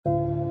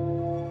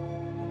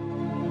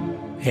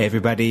Hey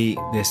everybody,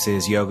 this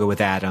is Yoga with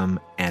Adam,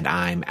 and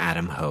I'm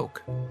Adam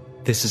Hoke.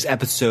 This is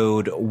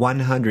episode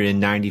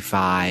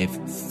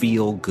 195,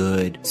 Feel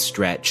Good,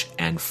 Stretch,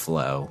 and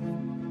Flow.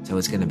 So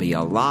it's going to be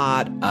a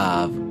lot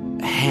of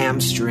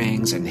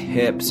hamstrings and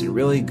hips and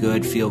really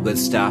good feel-good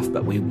stuff,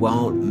 but we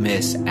won't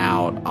miss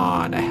out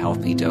on a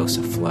healthy dose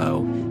of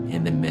flow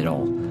in the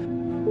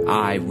middle.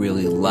 I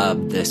really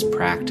love this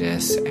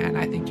practice, and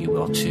I think you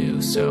will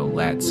too, so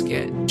let's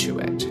get to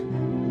it.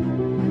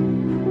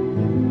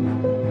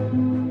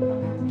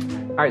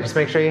 All right, just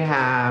make sure you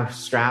have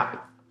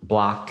strap,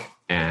 block,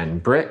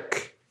 and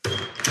brick.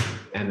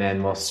 And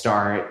then we'll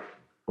start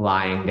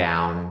lying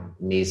down,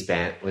 knees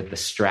bent, with the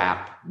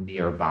strap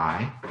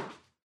nearby.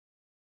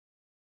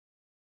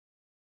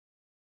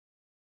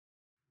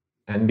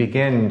 And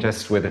begin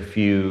just with a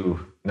few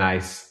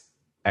nice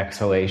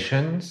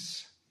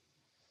exhalations.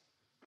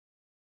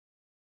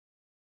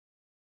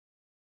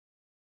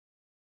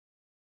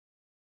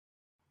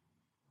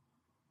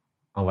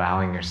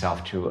 Allowing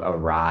yourself to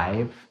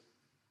arrive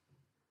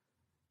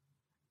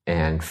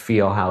and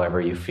feel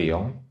however you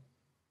feel.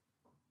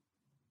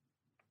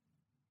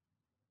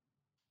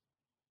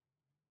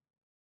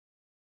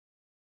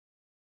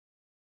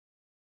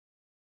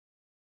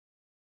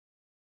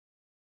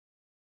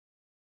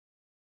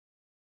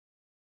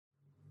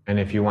 And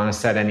if you want to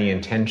set any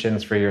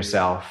intentions for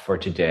yourself for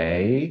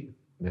today,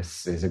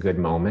 this is a good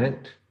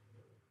moment.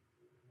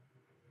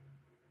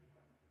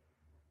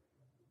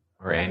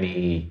 Or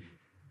any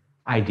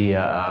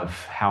idea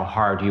of how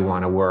hard you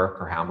want to work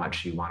or how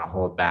much you want to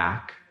hold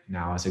back,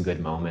 now is a good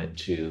moment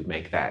to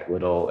make that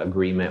little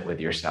agreement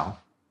with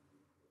yourself.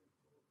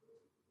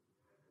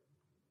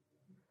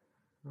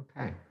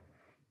 Okay.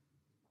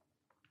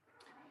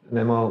 And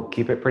then we'll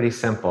keep it pretty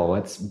simple.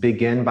 Let's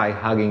begin by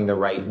hugging the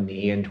right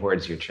knee in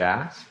towards your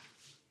chest.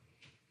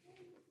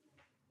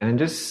 And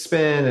just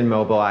spin and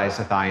mobilize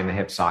the thigh and the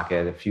hip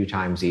socket a few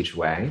times each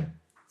way,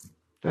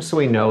 just so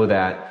we know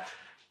that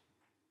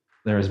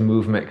there's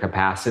movement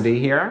capacity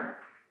here.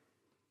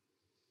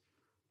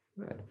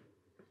 Good.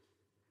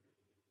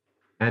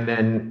 And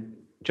then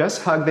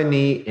just hug the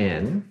knee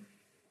in.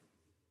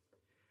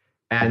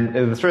 And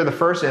sort of the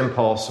first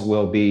impulse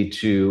will be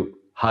to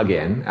hug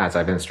in, as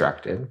I've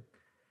instructed.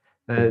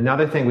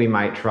 Another thing we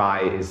might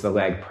try is the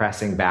leg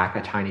pressing back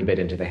a tiny bit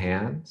into the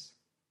hands,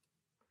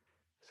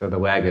 so the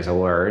leg is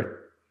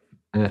alert.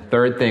 And the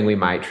third thing we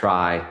might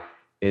try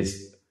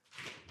is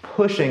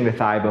pushing the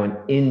thigh bone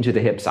into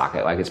the hip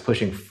socket, like it's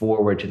pushing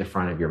forward to the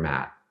front of your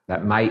mat.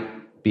 That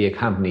might be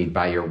accompanied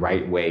by your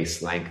right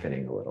waist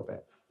lengthening a little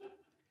bit.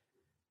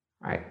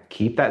 All right,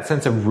 keep that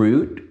sense of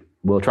root.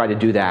 We'll try to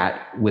do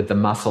that with the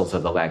muscles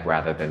of the leg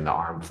rather than the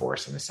arm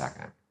force in a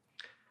second.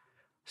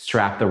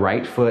 Strap the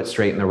right foot,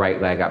 straighten the right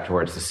leg up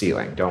towards the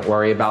ceiling. Don't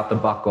worry about the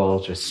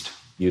buckle, just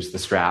use the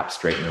strap,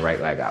 straighten the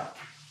right leg up.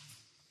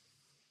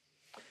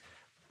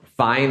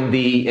 Find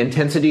the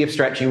intensity of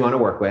stretch you want to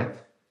work with.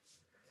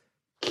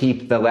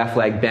 Keep the left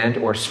leg bent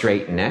or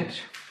straighten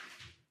it.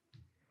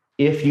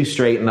 If you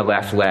straighten the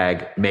left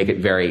leg, make it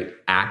very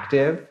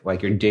active,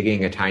 like you're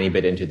digging a tiny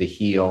bit into the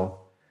heel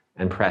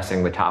and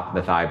pressing the top of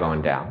the thigh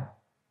bone down.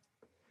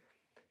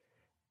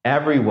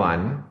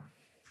 Everyone,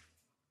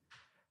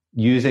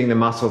 using the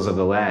muscles of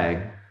the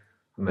leg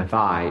and the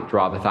thigh,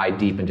 draw the thigh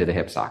deep into the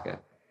hip socket.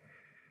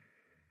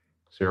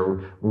 So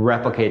you're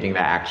replicating the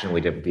action we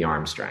did with the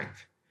arm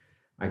strength.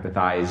 Like the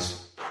thigh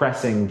is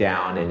pressing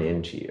down and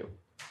into you.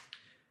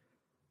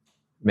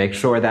 Make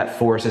sure that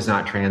force is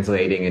not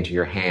translating into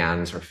your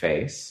hands or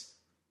face.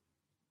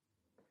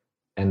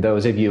 And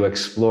those of you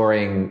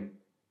exploring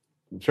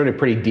sort of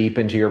pretty deep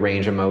into your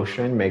range of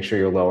motion, make sure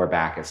your lower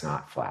back is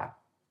not flat.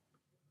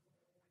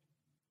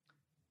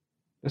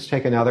 Just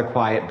take another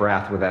quiet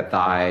breath with that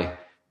thigh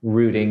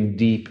rooting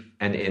deep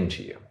and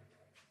into you.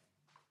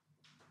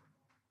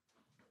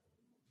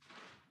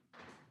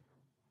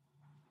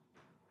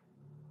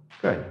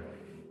 Good.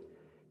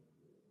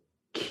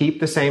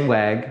 Keep the same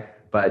leg,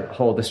 but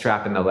hold the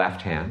strap in the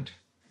left hand.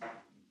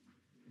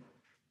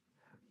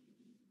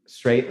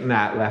 Straighten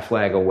that left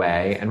leg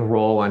away and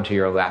roll onto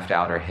your left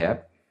outer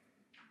hip.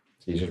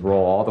 So you just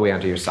roll all the way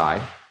onto your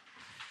side.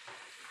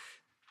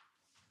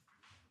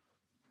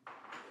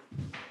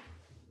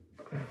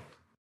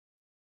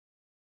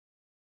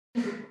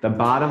 The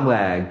bottom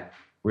leg,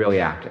 really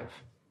active.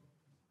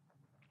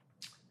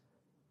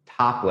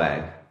 Top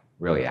leg,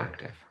 really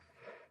active.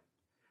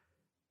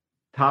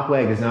 Top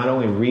leg is not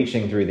only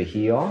reaching through the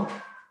heel,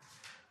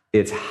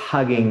 it's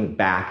hugging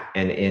back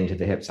and into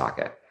the hip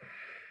socket.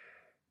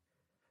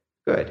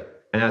 Good.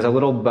 And as a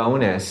little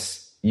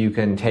bonus, you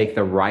can take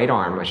the right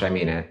arm, which I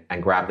mean it,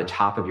 and grab the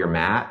top of your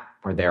mat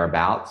or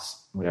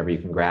thereabouts, whatever you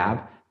can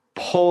grab,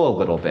 pull a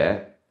little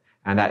bit,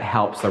 and that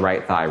helps the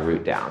right thigh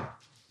root down.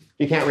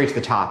 If you can't reach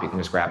the top, you can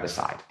just grab the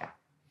side. Yeah.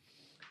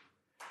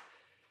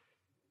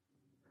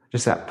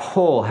 Just that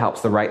pull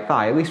helps the right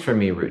thigh, at least for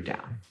me, root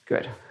down.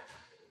 Good.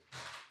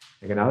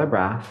 Take another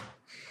breath.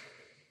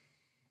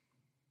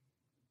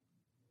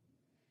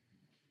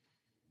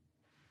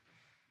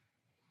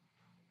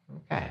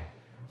 Okay.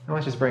 Now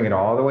let's just bring it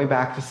all the way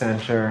back to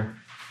center.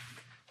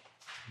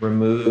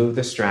 remove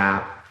the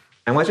strap,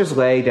 and let's just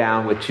lay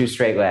down with 2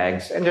 straight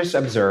legs and just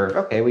observe,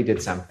 okay, we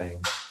did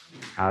something.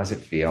 How does it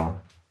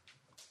feel?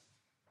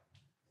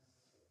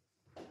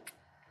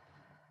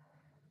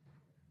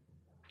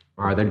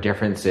 Are there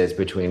differences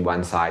between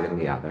one side and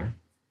the other?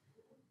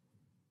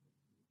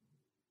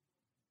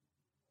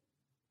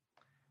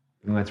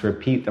 And let's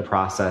repeat the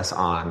process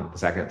on the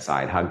second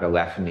side. Hug the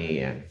left knee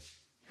in.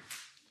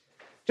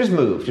 Just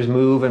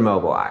move and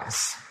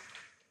mobilize.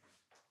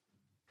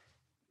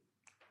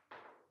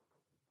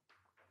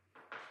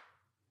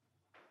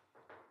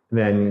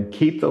 Then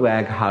keep the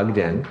leg hugged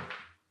in.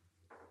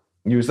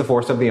 Use the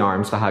force of the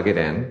arms to hug it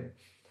in,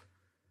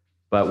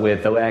 but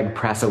with the leg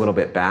press a little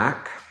bit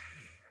back.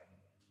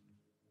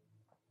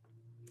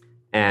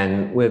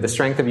 And with the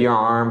strength of your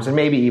arms, and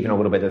maybe even a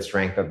little bit of the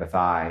strength of the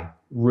thigh,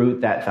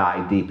 root that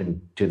thigh deep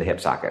into the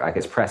hip socket, like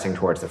it's pressing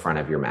towards the front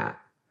of your mat.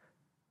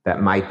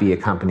 That might be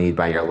accompanied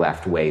by your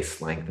left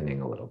waist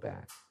lengthening a little bit.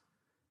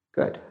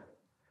 Good.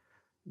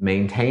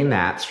 Maintain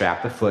that,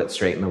 strap the foot,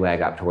 straighten the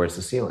leg up towards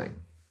the ceiling.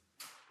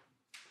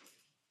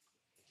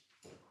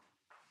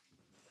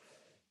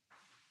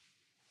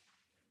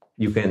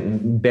 You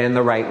can bend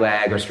the right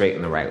leg or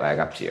straighten the right leg,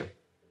 up to you.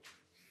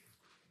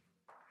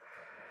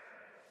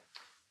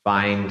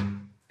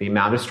 Find the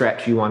amount of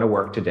stretch you want to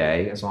work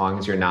today, as long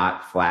as you're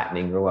not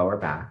flattening your lower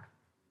back.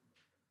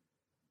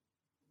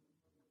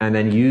 And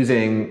then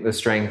using the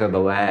strength of the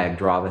leg,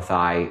 draw the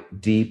thigh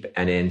deep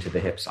and into the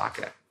hip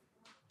socket.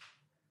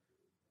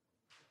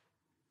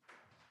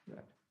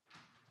 Good.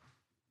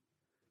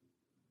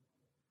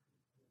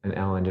 And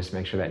Ellen, just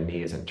make sure that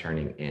knee isn't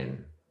turning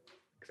in.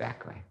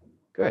 Exactly.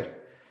 Good.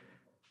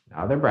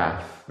 Another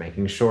breath,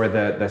 making sure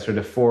the sort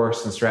of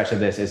force and stretch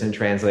of this isn't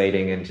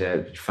translating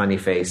into funny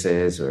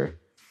faces or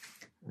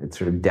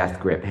sort of death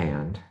grip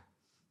hand.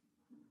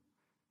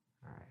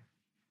 All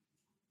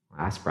right.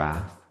 Last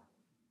breath.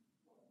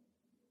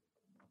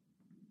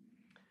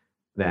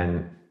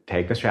 Then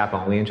take the strap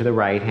only into the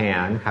right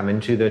hand. Come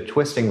into the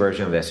twisting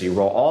version of this. So you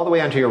roll all the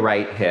way onto your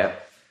right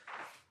hip.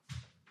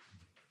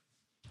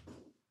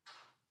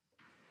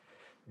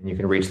 And you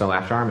can reach the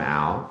left arm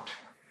out.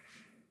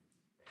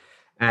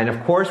 And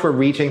of course, we're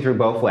reaching through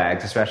both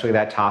legs, especially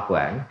that top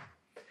leg.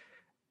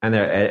 And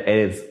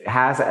it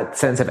has a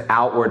sense of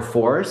outward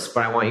force,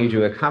 but I want you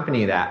to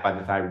accompany that by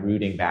the thigh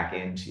rooting back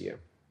into you.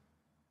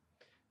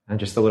 And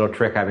just a little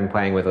trick I've been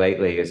playing with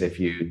lately is if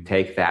you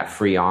take that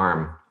free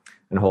arm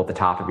and hold the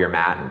top of your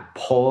mat and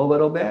pull a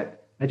little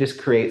bit, it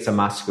just creates a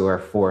muscular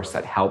force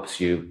that helps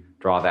you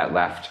draw that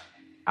left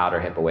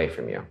outer hip away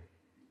from you.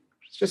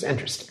 It's just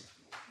interesting.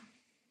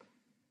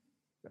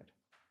 Good.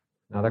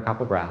 Another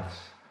couple breaths.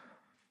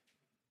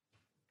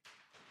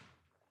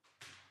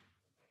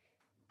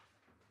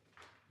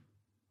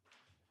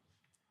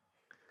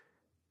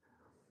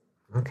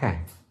 Okay,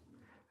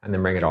 and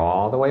then bring it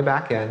all the way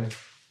back in.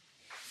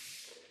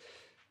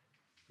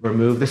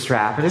 Remove the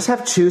strap and just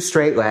have 2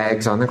 straight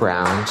legs on the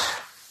ground.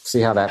 See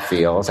how that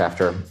feels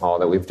after all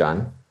that we've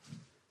done.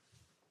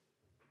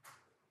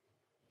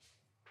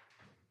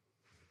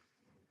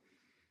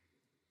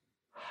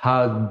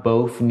 Hug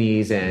both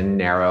knees in,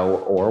 narrow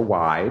or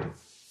wide.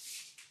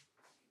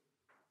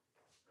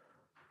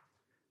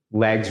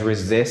 Legs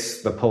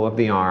resist the pull of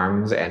the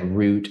arms and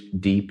root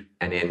deep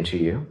and into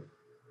you.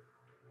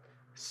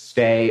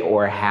 Stay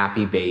or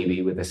happy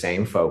baby with the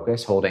same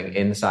focus, holding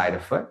inside a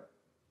foot.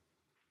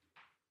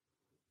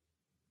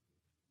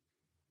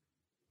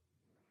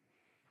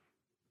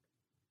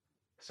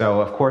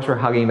 So, of course, we're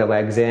hugging the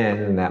legs in,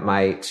 and that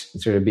might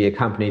sort of be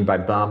accompanied by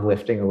bum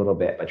lifting a little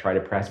bit, but try to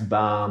press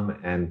bum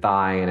and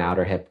thigh and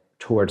outer hip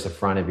towards the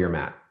front of your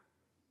mat.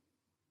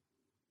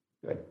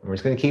 Good. And we're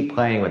just going to keep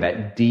playing with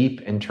that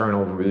deep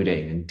internal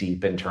rooting and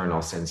deep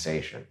internal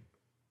sensation.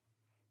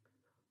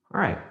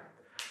 All right.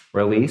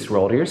 Release,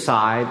 roll to your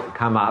side,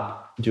 come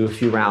up, do a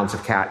few rounds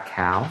of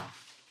cat-cow.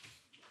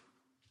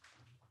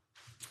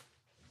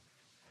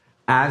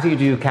 As you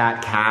do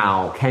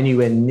cat-cow, can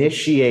you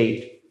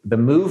initiate the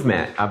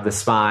movement of the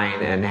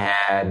spine and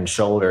head and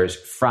shoulders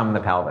from the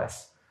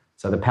pelvis?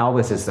 So the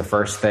pelvis is the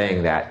first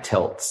thing that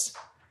tilts.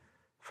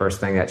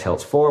 First thing that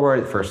tilts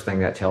forward, first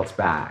thing that tilts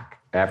back.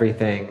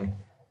 Everything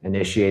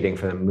initiating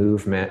from the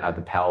movement of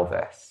the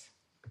pelvis.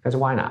 Because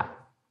why not?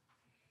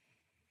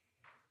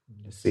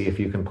 Just see if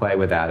you can play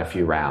with that a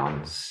few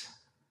rounds.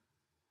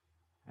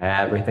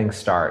 Everything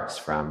starts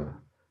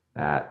from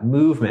that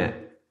movement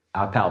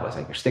of pelvis.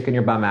 Like you're sticking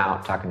your bum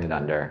out, tucking it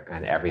under,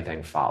 and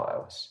everything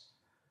follows.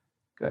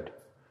 Good.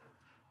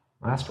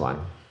 Last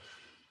one.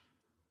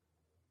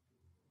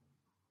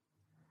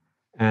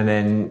 And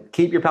then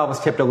keep your pelvis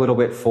tipped a little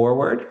bit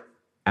forward,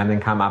 and then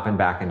come up and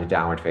back into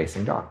downward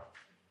facing dog.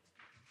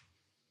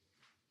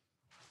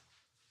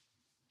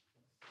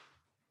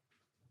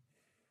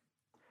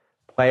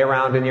 Play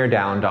around in your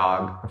down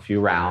dog a few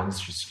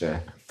rounds just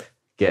to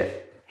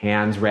get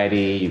hands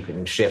ready. You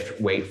can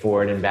shift weight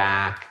forward and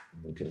back.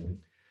 You can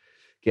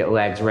get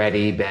legs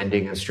ready,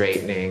 bending and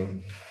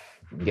straightening.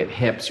 You can get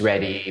hips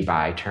ready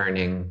by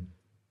turning.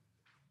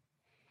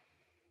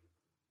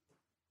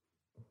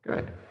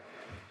 Good.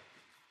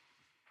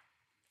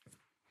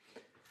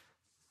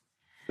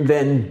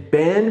 Then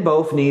bend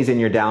both knees in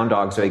your down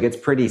dog so it gets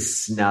pretty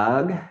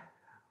snug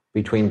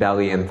between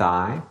belly and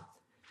thigh.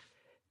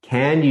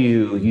 Can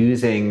you,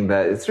 using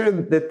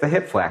the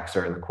hip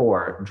flexor and the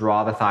core,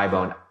 draw the thigh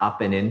bone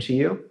up and into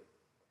you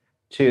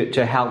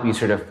to help you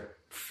sort of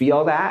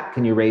feel that?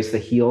 Can you raise the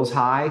heels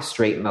high,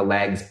 straighten the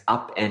legs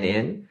up and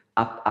in,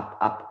 up, up,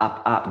 up,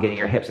 up, up, getting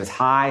your hips as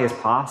high as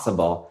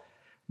possible.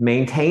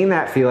 Maintain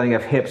that feeling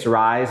of hips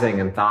rising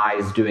and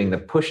thighs doing the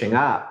pushing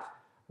up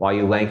while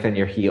you lengthen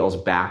your heels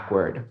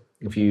backward.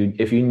 If you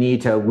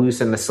need to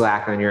loosen the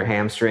slack on your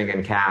hamstring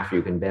and calf,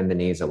 you can bend the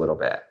knees a little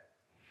bit.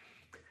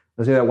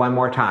 Let's do that one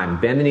more time.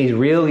 Bend the knees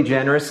really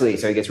generously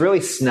so it gets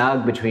really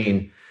snug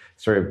between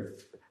sort of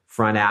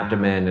front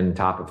abdomen and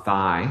top of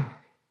thigh.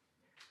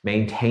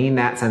 Maintain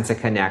that sense of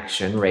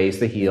connection. Raise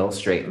the heels,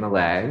 straighten the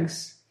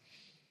legs.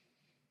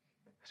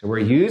 So we're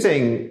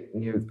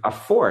using a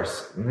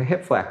force in the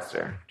hip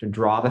flexor to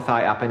draw the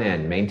thigh up and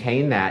in.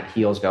 Maintain that.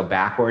 Heels go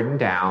backward and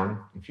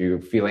down. If you're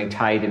feeling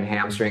tight in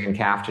hamstring and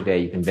calf today,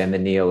 you can bend the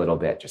knee a little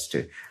bit just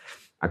to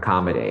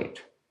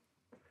accommodate.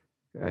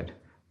 Good.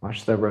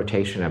 Watch the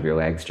rotation of your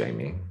legs,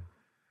 Jamie.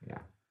 Yeah.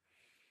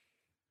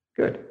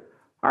 Good.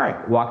 All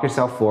right. Walk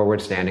yourself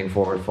forward, standing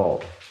forward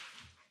fold.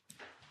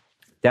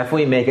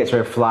 Definitely make it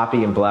sort of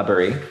floppy and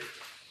blubbery.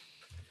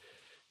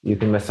 You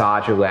can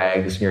massage your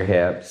legs and your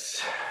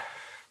hips.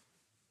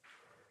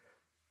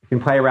 You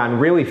can play around,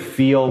 really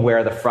feel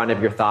where the front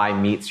of your thigh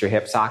meets your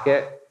hip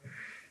socket.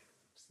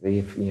 See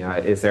if,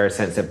 is there a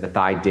sense of the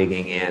thigh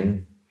digging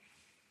in?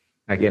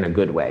 Like in a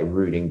good way,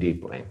 rooting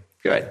deeply.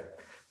 Good.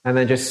 And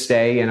then just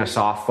stay in a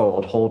soft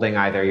fold, holding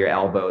either your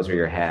elbows or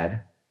your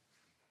head.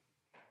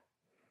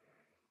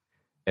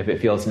 If it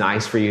feels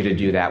nice for you to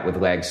do that with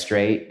legs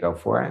straight, go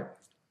for it.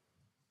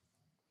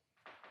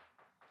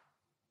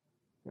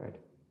 Good.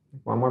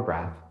 One more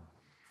breath.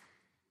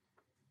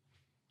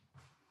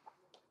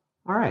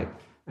 All right.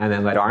 And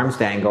then let arms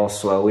dangle,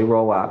 slowly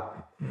roll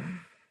up. And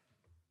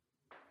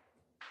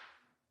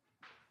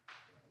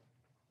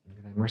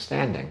then we're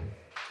standing.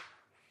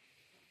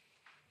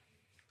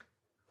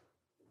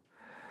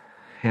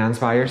 Hands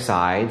by your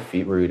side,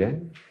 feet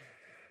rooted.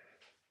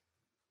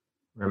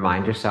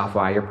 Remind yourself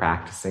why you're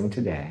practicing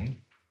today.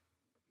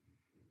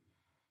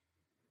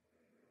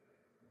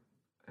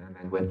 And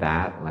then with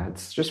that,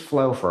 let's just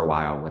flow for a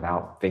while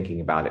without thinking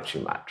about it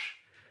too much.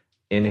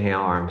 Inhale,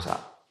 arms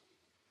up.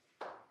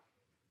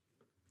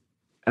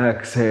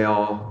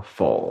 Exhale,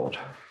 fold.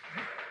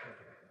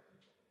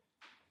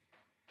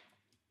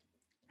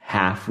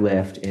 Half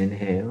lift,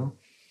 inhale.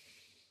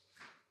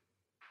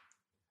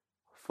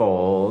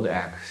 Fold,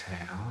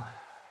 exhale.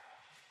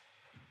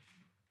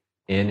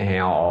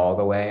 Inhale all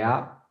the way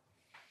up.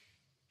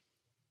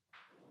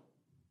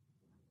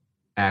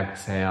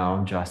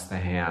 Exhale, just the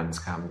hands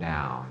come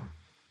down.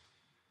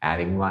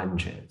 Adding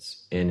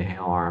lunges.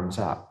 Inhale, arms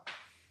up.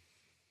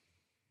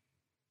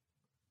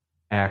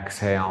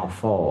 Exhale,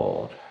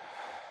 fold.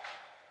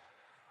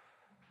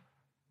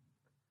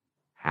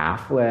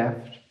 Half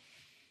lift.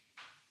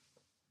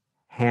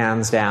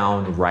 Hands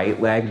down,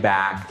 right leg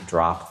back,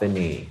 drop the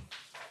knee.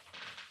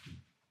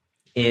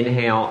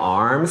 Inhale,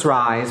 arms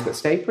rise, but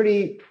stay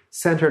pretty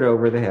centered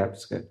over the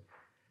hips. Good.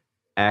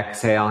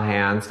 Exhale,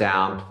 hands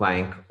down,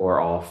 plank or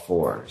all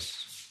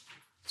fours.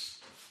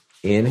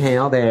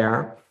 Inhale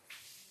there.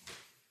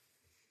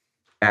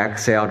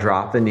 Exhale,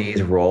 drop the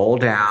knees, roll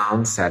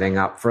down, setting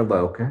up for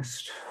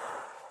locust.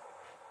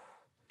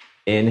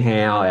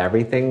 Inhale,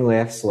 everything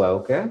lifts,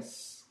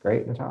 locust.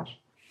 Great, Natasha.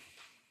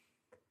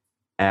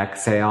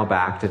 Exhale,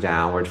 back to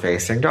downward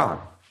facing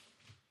dog.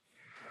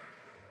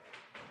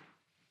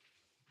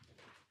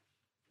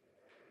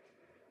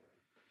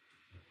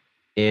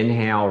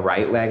 Inhale,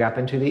 right leg up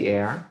into the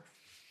air.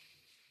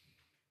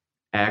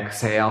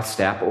 Exhale,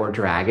 step or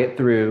drag it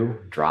through.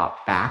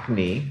 Drop back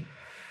knee.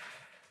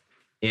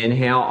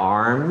 Inhale,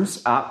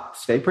 arms up.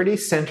 Stay pretty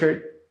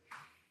centered.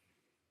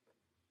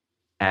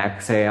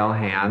 Exhale,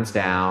 hands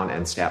down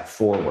and step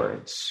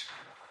forwards.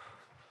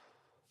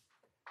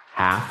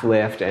 Half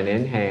lift and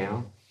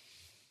inhale.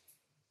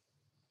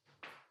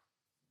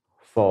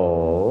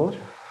 Fold.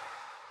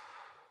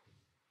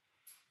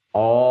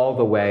 All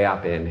the way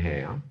up,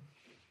 inhale.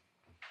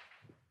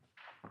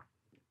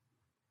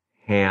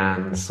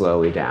 Hands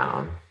slowly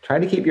down. Try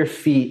to keep your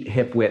feet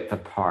hip width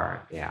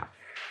apart. Yeah.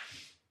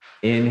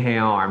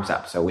 Inhale, arms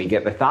up. So we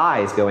get the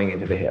thighs going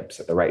into the hips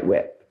at the right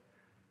width.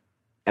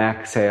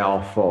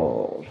 Exhale,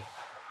 fold.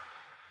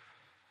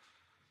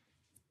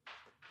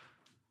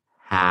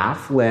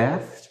 Half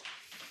lift.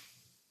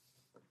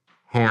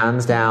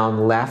 Hands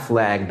down, left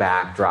leg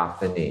back, drop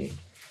the knee.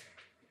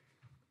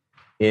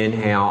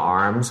 Inhale,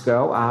 arms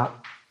go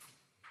up.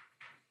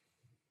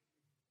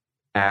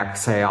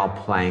 Exhale,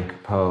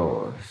 plank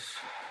pose.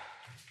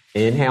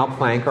 Inhale,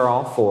 plank or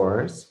all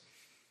fours.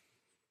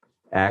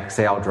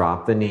 Exhale,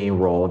 drop the knee,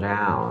 roll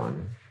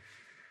down.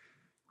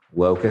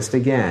 Locust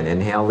again.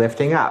 Inhale,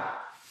 lifting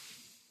up.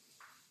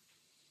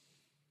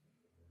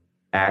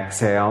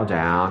 Exhale,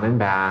 down and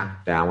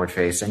back, downward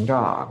facing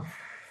dog.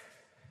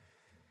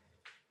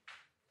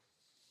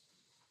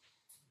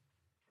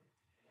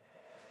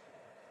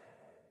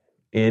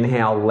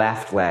 Inhale,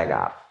 left leg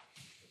up.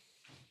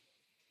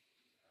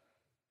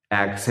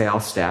 Exhale,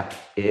 step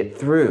it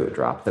through.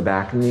 Drop the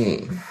back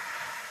knee.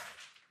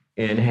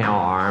 Inhale,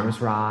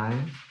 arms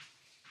rise.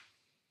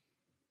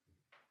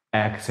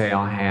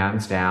 Exhale,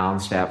 hands down,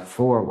 step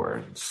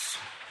forwards.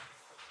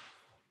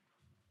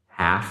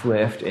 Half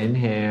lift,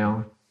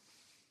 inhale.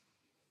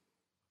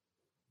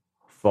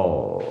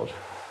 Fold.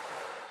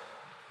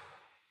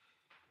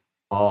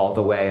 All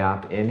the way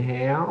up,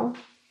 inhale.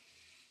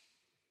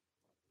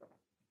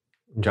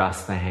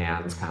 Just the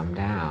hands come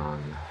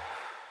down.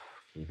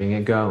 Keeping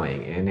it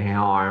going.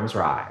 Inhale, arms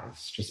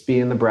rise. Just be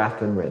in the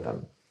breath and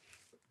rhythm.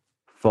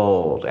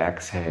 Fold,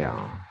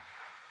 exhale.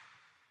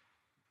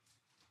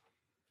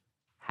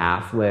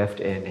 Half lift,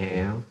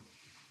 inhale.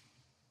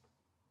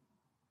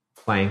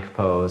 Plank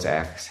pose,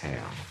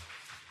 exhale.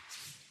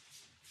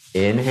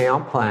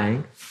 Inhale,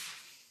 plank.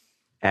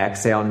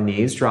 Exhale,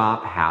 knees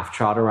drop, half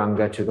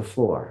chaturanga to the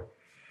floor.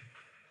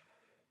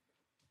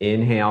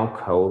 Inhale,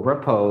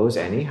 cobra pose,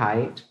 any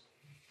height.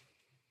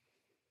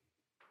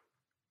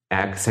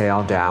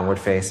 Exhale, downward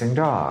facing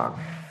dog.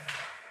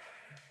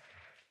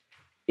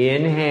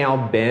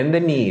 Inhale, bend the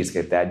knees,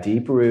 get that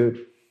deep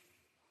root.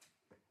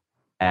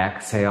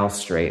 Exhale,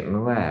 straighten the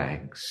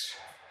legs.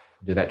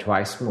 Do that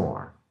twice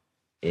more.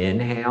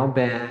 Inhale,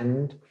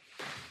 bend.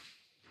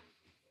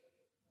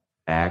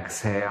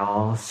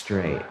 Exhale,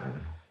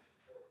 straighten.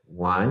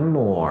 One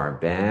more,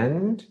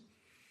 bend.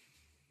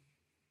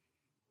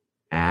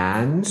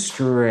 And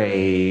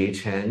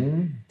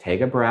straighten.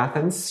 Take a breath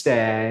and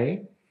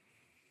stay.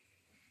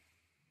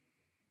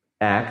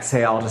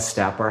 Exhale to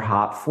step or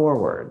hop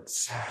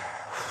forwards.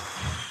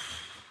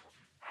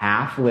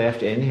 Half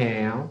lift,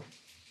 inhale.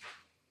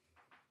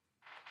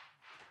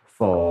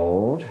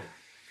 Fold.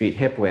 Feet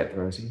hip width,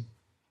 Rosie.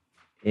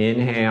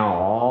 Inhale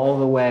all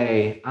the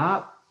way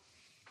up.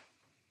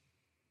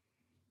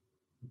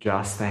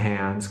 Just the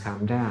hands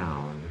come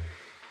down.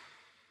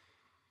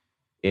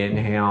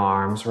 Inhale,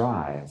 arms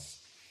rise.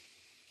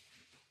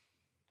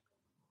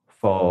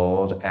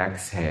 Fold,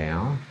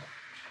 exhale.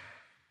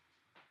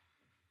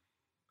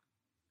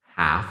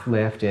 Half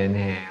lift,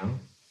 inhale.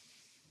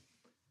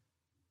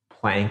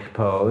 Plank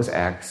pose,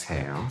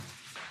 exhale.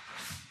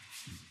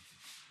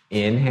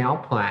 Inhale,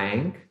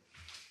 plank.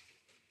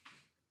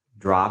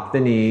 Drop the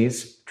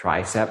knees,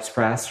 triceps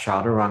press,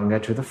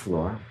 chaturanga to the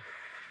floor.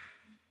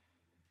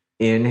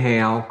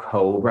 Inhale,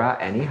 cobra,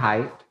 any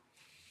height.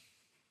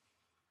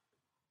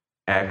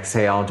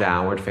 Exhale,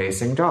 downward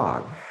facing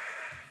dog.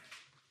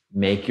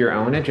 Make your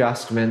own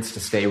adjustments to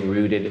stay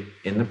rooted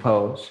in the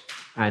pose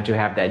and to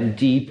have that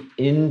deep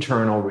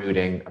internal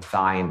rooting of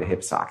thigh into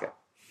hip socket.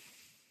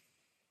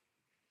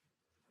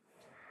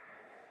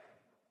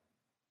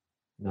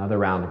 Another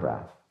round of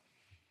breath.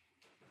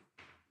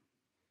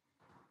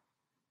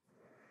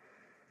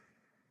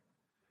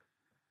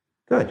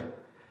 Good.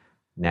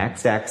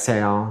 Next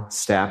exhale,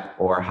 step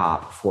or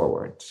hop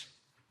forwards.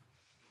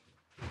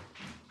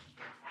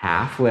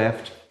 Half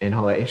lift,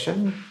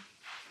 inhalation.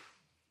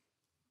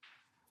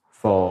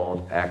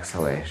 Fold,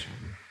 exhalation.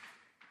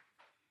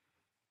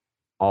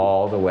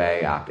 All the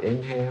way up,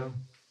 inhale.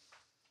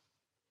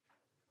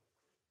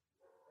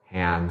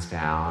 Hands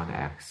down,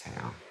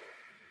 exhale.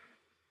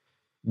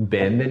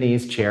 Bend the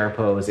knees, chair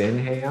pose,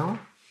 inhale.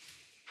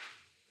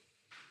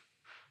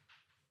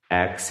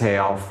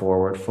 Exhale,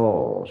 forward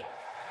fold.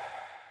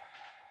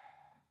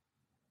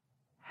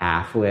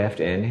 Half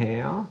lift,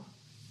 inhale.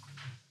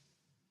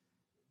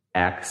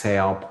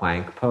 Exhale,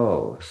 plank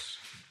pose.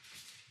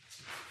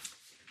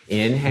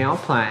 Inhale,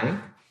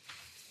 plank.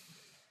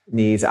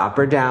 Knees up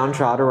or down,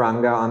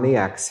 chaturanga on the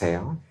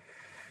exhale.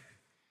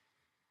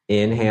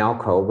 Inhale,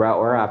 cobra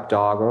or up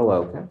dog or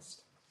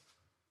locust.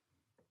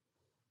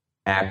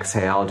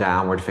 Exhale,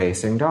 downward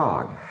facing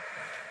dog.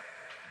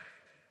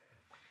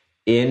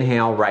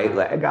 Inhale, right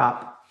leg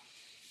up.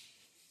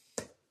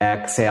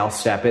 Exhale,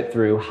 step it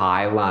through,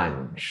 high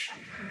lunge.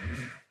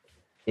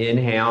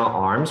 Inhale,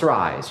 arms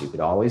rise. You could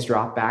always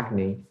drop back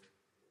knee.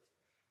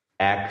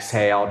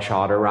 Exhale,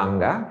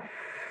 chaturanga.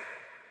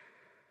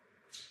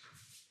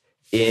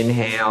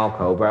 Inhale,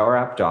 cobra or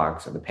up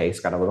dog. So the pace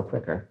got a little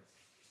quicker.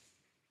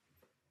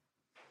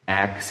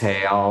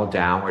 Exhale,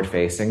 downward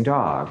facing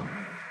dog.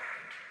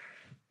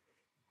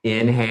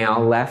 Inhale,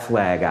 left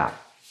leg up.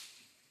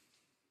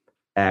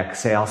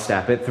 Exhale,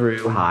 step it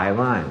through, high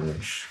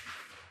lunge.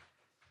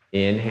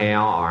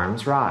 Inhale,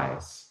 arms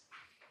rise.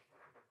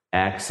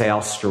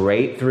 Exhale,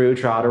 straight through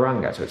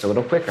chaturanga. So it's a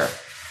little quicker.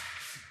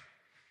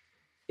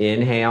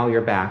 Inhale,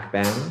 your back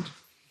bend.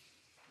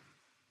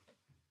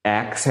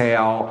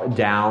 Exhale,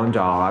 down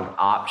dog.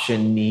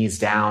 Option, knees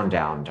down,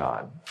 down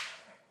dog.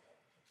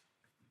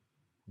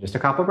 Just a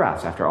couple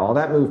breaths. After all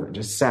that movement,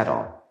 just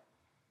settle.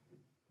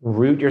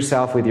 Root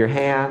yourself with your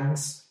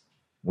hands,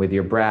 with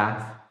your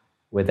breath,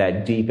 with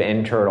that deep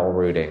internal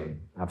rooting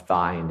of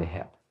thigh into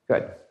hip.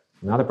 Good.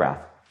 Another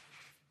breath.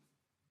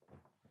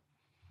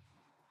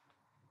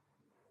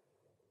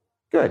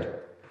 Good.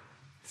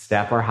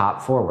 Step or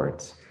hop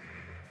forwards.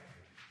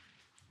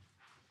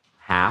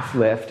 Half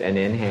lift and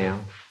inhale.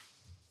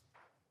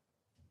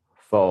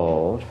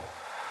 Fold.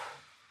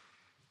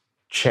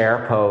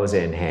 Chair pose,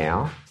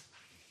 inhale.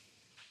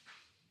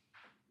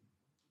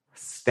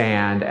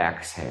 Stand,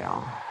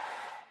 exhale.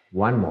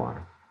 One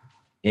more.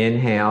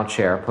 Inhale,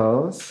 chair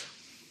pose.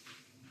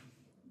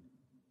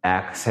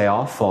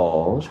 Exhale,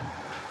 fold.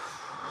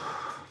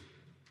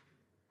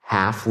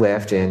 Half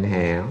lift,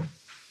 inhale.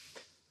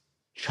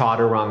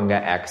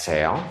 Chaturanga,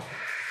 exhale.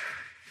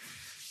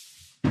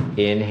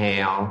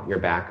 Inhale, your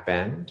back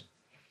bend.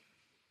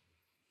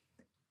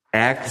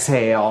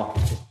 Exhale,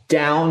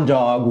 down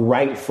dog,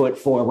 right foot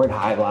forward,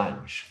 high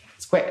lunge.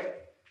 It's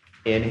quick.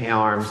 Inhale,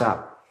 arms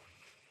up.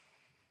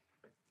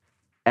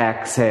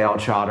 Exhale,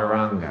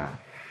 chaturanga.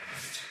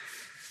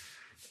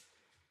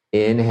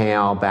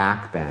 Inhale,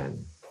 back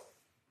bend.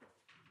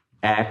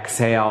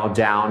 Exhale,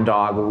 down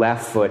dog,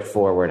 left foot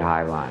forward,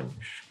 high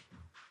lunge.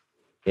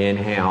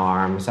 Inhale,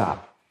 arms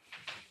up.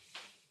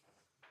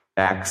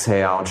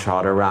 Exhale,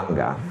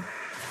 chaturanga.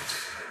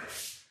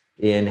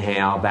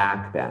 Inhale,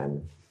 back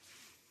bend.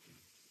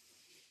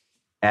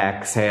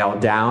 Exhale,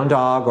 down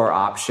dog, or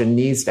option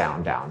knees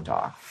down, down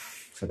dog.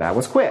 So that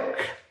was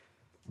quick.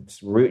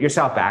 Just root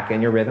yourself back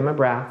in your rhythm of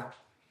breath,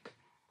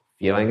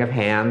 feeling of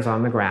hands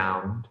on the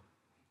ground,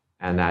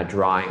 and that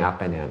drawing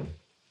up and in.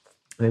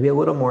 Maybe a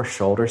little more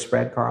shoulder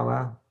spread,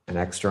 Carla, and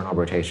external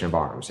rotation of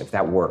arms, if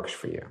that works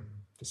for you.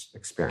 Just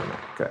experiment.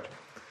 Good.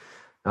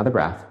 Another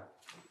breath.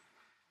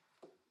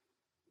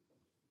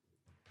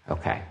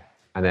 Okay.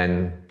 And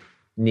then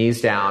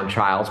knees down,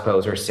 child's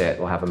pose or sit.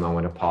 We'll have a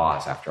moment of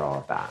pause after all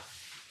of that,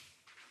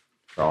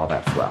 for all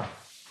that flow.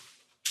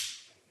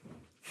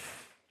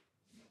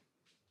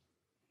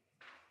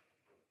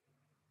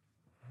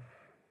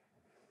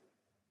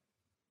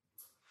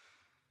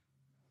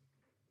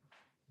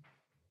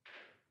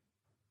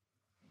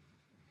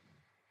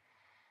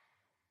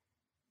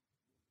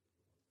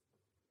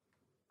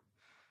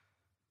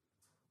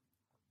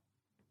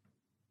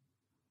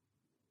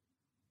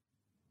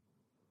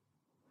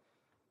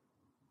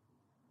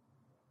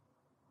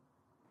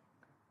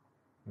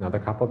 Another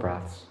couple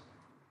breaths.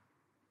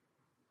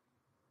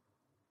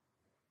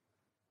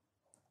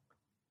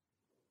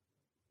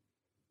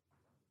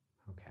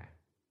 Okay.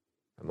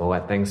 And we'll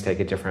let things take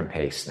a different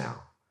pace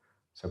now.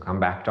 So come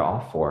back to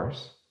all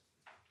fours.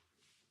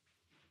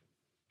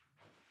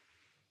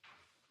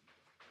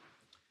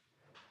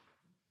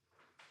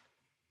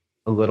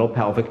 A little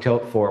pelvic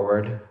tilt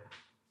forward.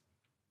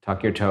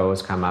 Tuck your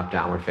toes, come up,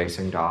 downward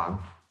facing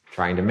dog.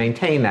 Trying to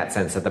maintain that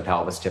sense of the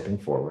pelvis tipping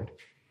forward.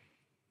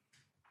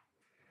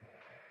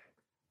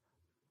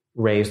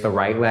 Raise the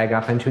right leg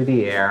up into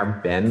the air,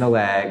 bend the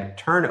leg,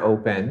 turn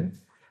open,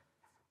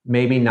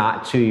 maybe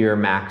not to your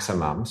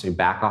maximum, so you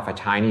back off a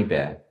tiny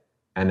bit,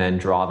 and then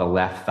draw the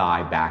left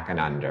thigh back and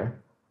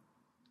under.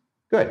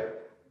 Good.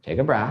 Take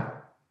a breath.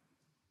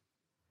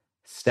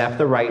 Step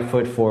the right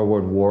foot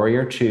forward,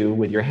 warrior two,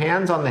 with your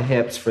hands on the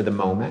hips for the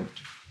moment.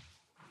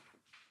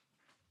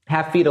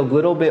 Have feet a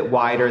little bit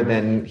wider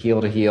than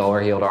heel to heel or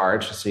heel to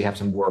arch, so you have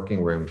some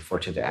working room for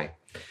today.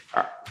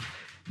 All right.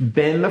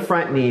 Bend the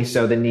front knee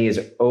so the knee is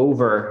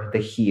over the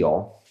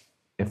heel.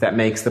 If that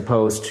makes the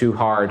pose too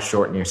hard,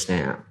 shorten your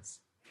stance.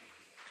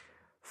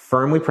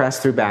 Firmly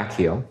press through back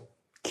heel,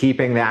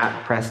 keeping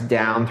that pressed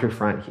down through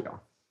front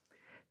heel.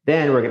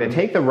 Then we're going to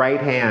take the right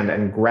hand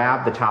and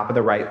grab the top of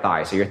the right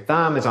thigh. So your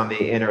thumb is on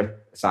the inner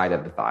side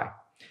of the thigh.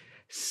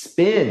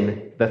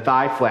 Spin the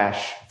thigh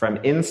flesh from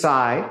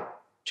inside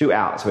to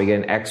out so we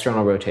get an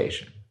external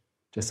rotation.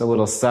 Just a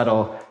little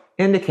subtle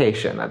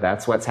indication that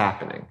that's what's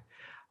happening.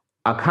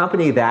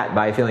 Accompany that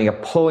by feeling a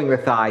pulling the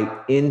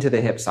thigh into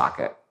the hip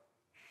socket.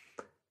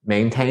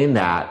 Maintain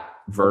that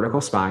vertical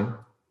spine,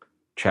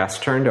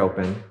 chest turned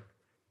open,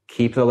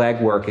 keep the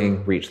leg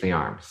working, reach the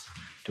arms.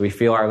 Do we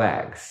feel our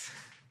legs?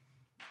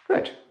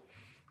 Good.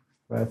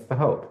 That's the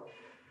hope.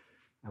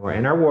 And we're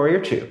in our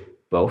warrior two,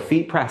 both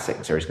feet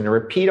pressing. So we're just going to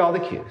repeat all the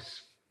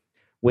cues.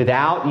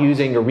 Without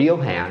using a real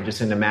hand,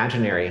 just an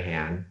imaginary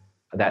hand,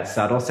 that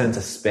subtle sense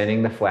of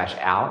spinning the flesh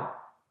out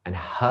and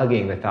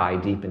hugging the thigh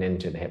deep and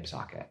into the hip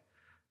socket.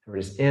 So we're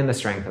just in the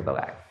strength of the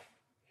leg.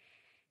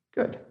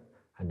 Good.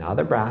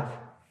 Another breath.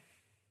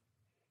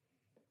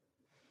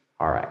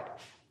 All right.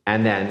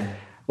 And then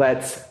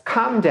let's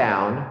come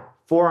down,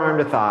 forearm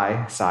to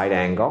thigh, side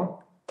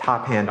angle,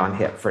 top hand on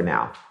hip for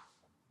now.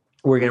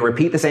 We're going to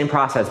repeat the same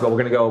process, but we're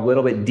going to go a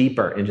little bit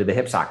deeper into the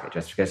hip socket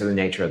just because of the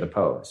nature of the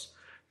pose.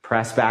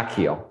 Press back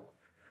heel.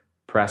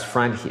 Press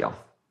front heel.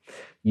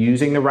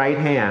 Using the right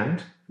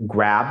hand,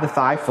 grab the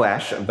thigh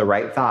flesh of the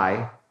right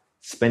thigh,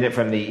 spin it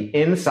from the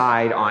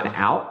inside on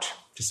out,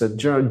 just a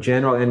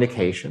general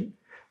indication,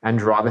 and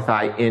draw the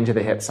thigh into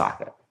the hip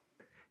socket.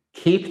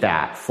 Keep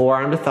that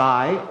forearm to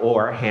thigh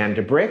or hand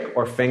to brick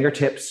or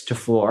fingertips to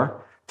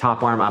floor,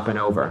 top arm up and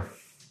over.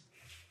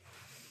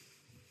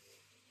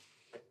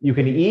 You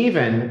can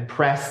even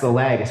press the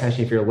leg,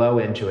 especially if you're low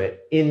into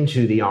it,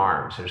 into the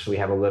arm. So we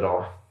have a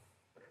little,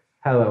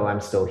 hello,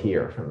 I'm still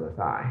here from the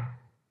thigh.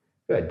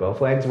 Good.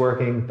 Both legs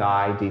working,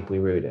 thigh deeply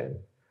rooted.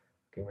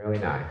 Looking really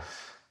nice.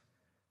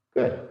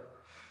 Good.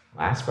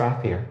 Last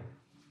breath here.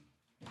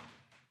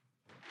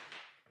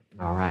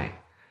 All right.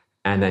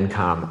 And then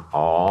come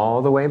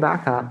all the way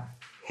back up,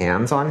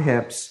 hands on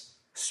hips,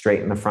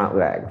 straighten the front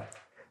leg.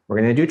 We're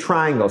going to do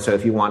triangle, so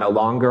if you want a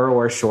longer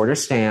or a shorter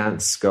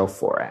stance, go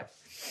for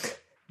it.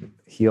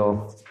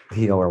 Heel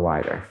or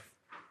wider.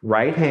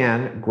 Right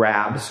hand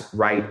grabs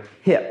right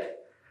hip.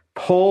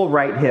 Pull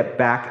right hip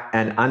back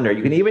and under.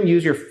 You can even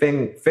use your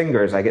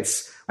fingers like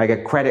it's like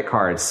a credit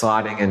card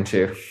slotting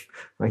into,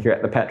 like you're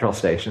at the petrol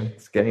station.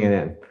 It's getting it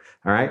in.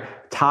 All right.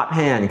 Top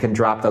hand can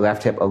drop the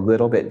left hip a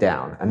little bit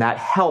down, and that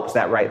helps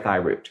that right thigh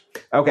root.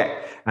 Okay.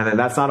 And then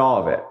that's not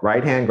all of it.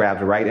 Right hand grabs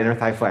the right inner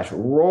thigh flesh,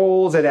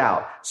 rolls it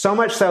out. So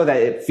much so that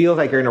it feels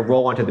like you're going to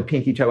roll onto the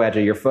pinky toe edge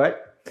of your foot,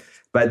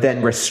 but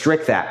then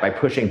restrict that by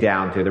pushing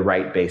down through the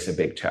right base of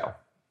big toe.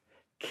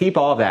 Keep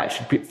all that.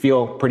 Should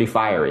feel pretty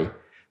fiery.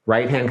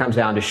 Right hand comes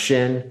down to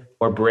shin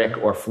or brick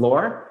or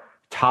floor.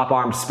 Top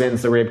arm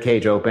spins the rib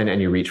cage open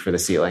and you reach for the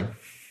ceiling.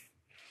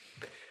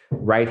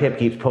 Right hip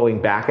keeps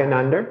pulling back and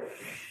under.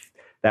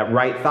 That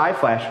right thigh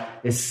flesh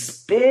is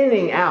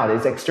spinning out.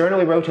 It's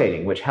externally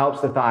rotating, which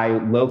helps the thigh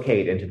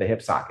locate into the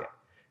hip socket.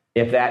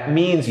 If that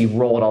means you've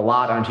rolled a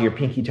lot onto your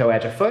pinky toe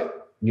edge of foot,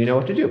 you know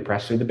what to do.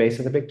 Press through the base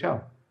of the big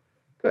toe.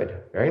 Good.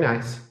 Very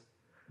nice.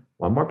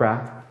 One more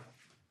breath.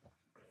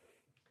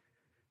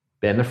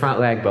 Bend the front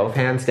leg, both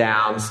hands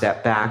down,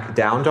 step back,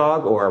 down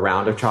dog, or a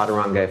round of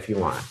chaturanga if you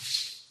want.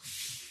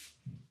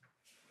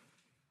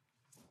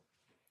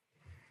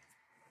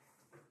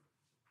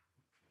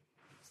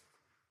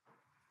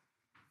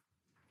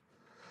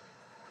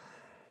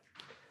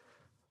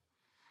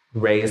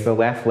 Raise the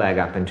left leg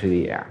up into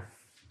the air.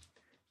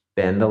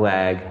 Bend the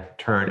leg,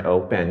 turn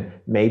open.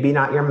 Maybe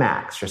not your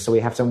max, just so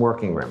we have some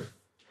working room.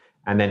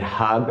 And then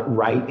hug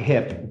right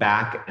hip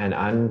back and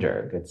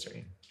under. Good,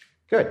 Serene.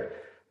 Good.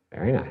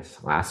 Very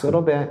nice. Last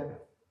little bit.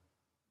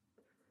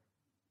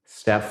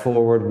 Step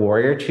forward,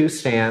 warrior two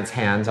stance,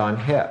 hands on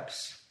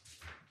hips.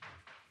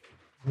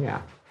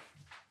 Yeah.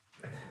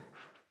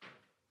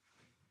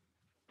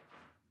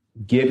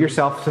 Give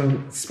yourself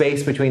some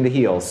space between the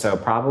heels. So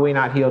probably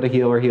not heel to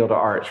heel or heel to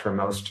arch for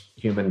most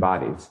human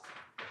bodies.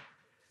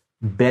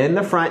 Bend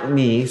the front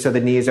knee so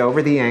the knee is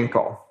over the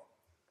ankle.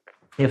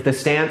 If the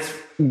stance,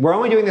 we're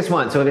only doing this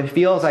once, so if it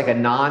feels like a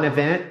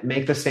non-event,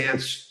 make the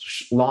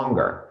stance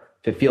longer.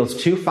 If it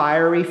feels too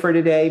fiery for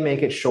today,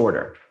 make it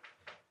shorter.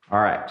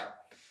 All right.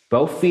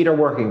 Both feet are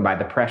working by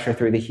the pressure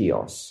through the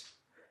heels.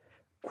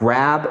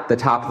 Grab the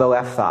top of the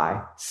left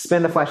thigh,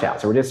 spin the flesh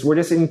out. So we're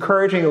just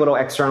encouraging a little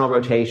external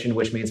rotation,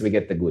 which means we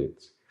get the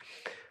glutes.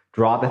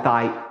 Draw the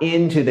thigh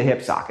into the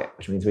hip socket,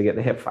 which means we get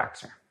the hip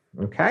flexor.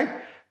 Okay?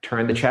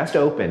 Turn the chest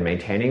open,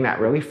 maintaining that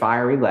really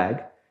fiery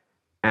leg,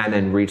 and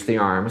then reach the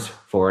arms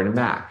forward and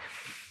back.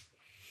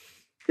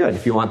 Good.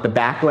 If you want the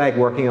back leg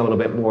working a little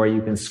bit more,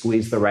 you can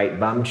squeeze the right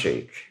bum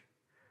cheek.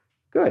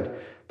 Good.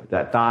 But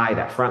that thigh,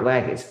 that front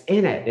leg, it's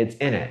in it. It's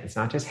in it. It's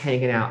not just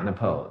hanging out in the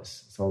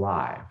pose. It's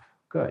alive.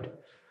 Good.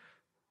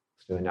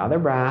 Let's do another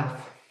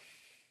breath.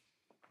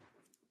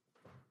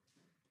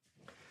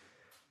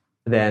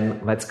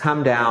 Then let's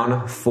come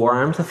down,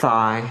 forearm to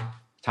thigh,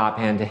 top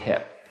hand to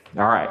hip.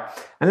 All right.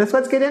 And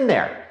let's get in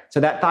there. So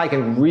that thigh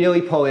can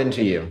really pull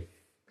into you.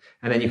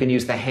 And then you can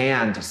use the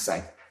hand to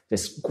say,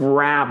 just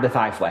grab the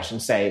thigh flesh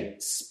and say,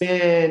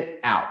 spin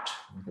out.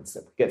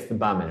 Gets the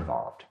bum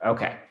involved.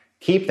 Okay.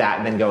 Keep that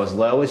and then go as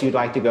low as you'd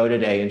like to go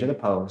today into the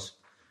pose.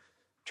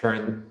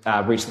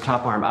 Reach the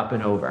top arm up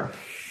and over.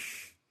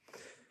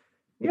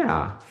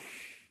 Yeah.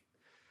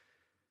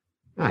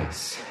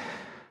 Nice.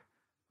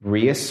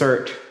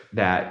 Reassert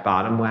that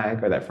bottom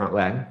leg or that front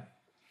leg.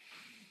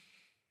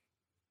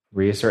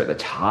 Reassert the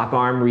top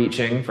arm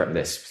reaching from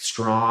this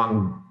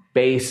strong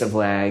base of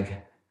leg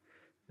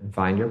and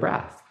find your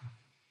breath.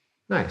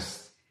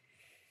 Nice.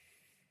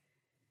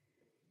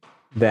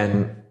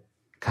 Then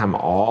come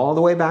all the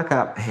way back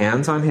up,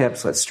 hands on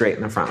hips. Let's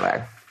straighten the front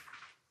leg.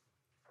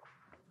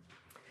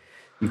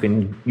 You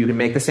can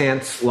make the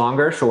stance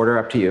longer, shorter,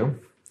 up to you.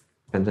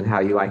 Depends on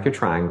how you like your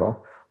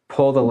triangle.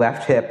 Pull the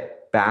left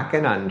hip back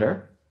and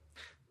under.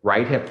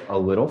 Right hip a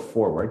little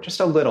forward, just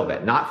a little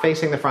bit, not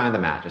facing the front of the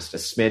mat, just a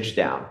smidge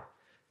down.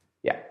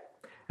 Yeah.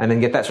 And then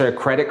get that sort of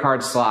credit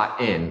card slot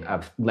in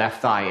of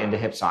left thigh into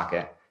hip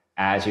socket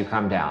as you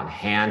come down.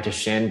 Hand to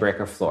shin, brick,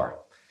 or floor.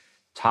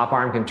 Top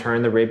arm can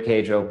turn the rib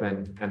cage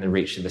open and then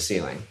reach to the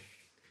ceiling.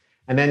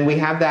 And then we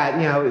have that,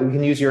 you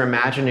can use your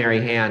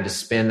imaginary hand to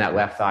spin that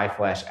left thigh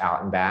flesh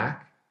out and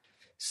back.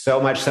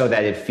 So much so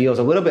that it feels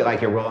a little bit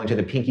like you're rolling to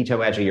the pinky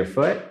toe edge of your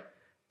foot,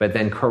 but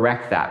then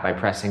correct that by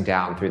pressing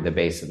down through the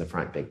base of the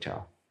front big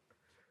toe.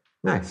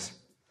 Nice.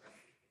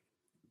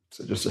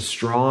 So just a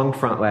strong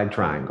front leg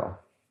triangle.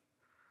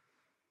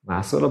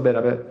 Last little bit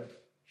of it.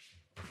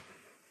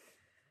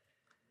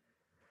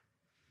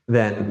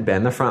 Then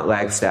bend the front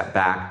leg, step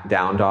back,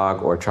 down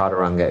dog, or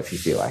chaturanga if you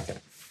feel like it.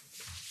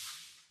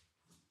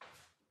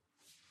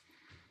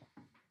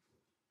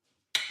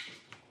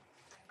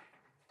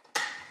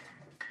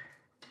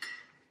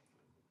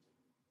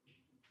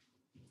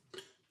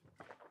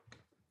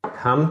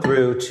 Come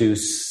through to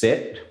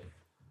sit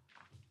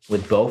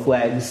with both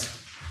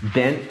legs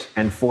bent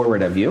and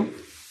forward of you.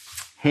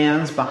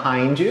 Hands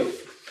behind you.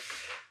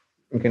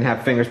 You can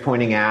have fingers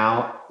pointing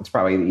out. It's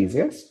probably the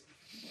easiest.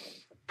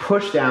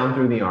 Push down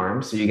through the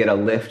arms so you get a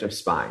lift of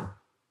spine.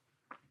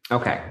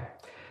 Okay,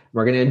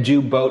 we're going to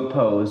do boat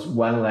pose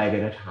one leg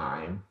at a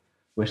time,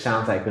 which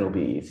sounds like it'll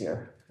be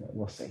easier.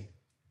 We'll see.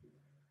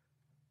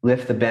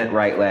 Lift the bent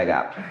right leg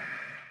up.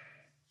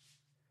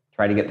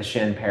 Try to get the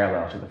shin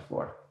parallel to the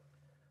floor.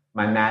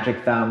 My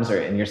magic thumbs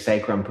are in your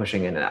sacrum,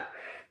 pushing in and up.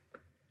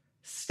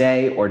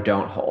 Stay or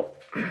don't hold,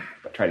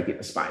 but try to keep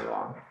the spine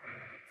long.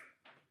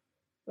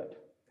 Good.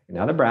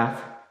 Another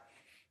breath.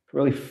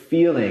 Really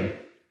feeling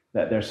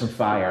that there's some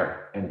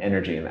fire and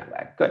energy in that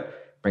leg. Good.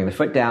 Bring the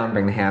foot down,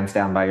 bring the hands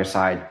down by your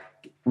side.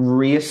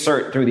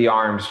 Reassert through the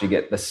arms to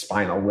get the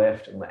spinal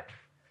lift and lift.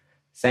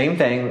 Same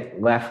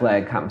thing, left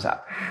leg comes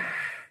up.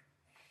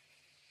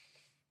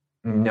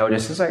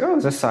 Notice it's like, oh,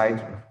 this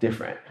side's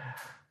different.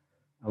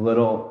 A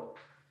little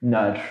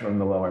nudge from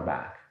the lower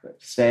back.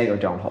 Stay or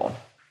don't hold.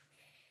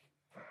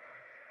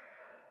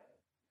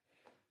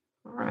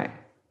 All right.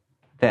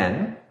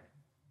 Then,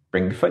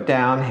 bring the foot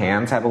down.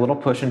 Hands have a little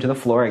push into the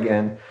floor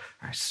again.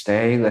 All right,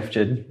 stay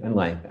lifted and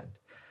lengthened.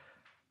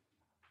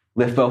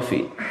 Lift both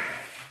feet.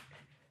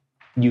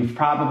 You've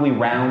probably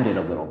rounded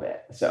a little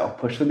bit. So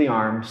push through the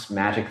arms,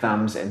 magic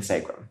thumbs, and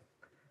sacrum.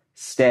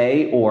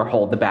 Stay or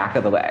hold the back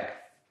of the leg.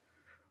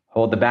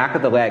 Hold the back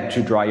of the leg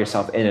to draw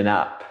yourself in and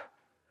up.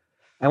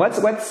 And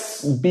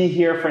let's be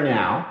here for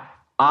now.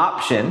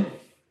 Option,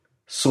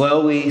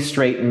 slowly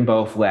straighten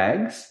both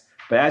legs.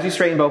 But as you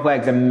straighten both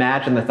legs,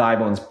 imagine the thigh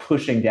bones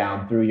pushing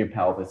down through your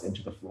pelvis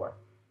into the floor.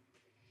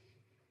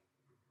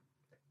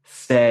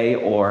 Stay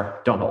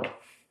or don't hold.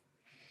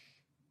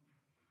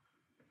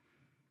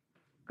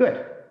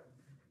 Good.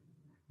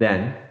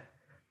 Then,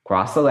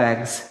 cross the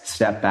legs,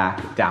 step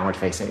back, downward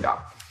facing dog.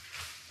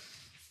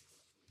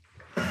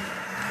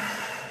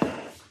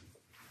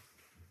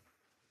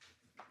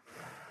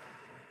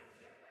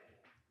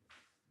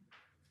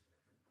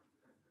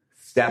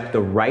 Step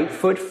the right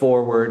foot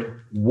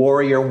forward,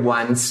 warrior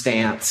one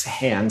stance,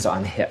 hands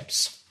on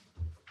hips.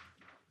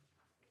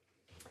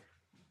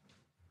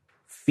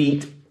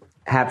 Feet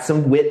have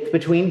some width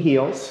between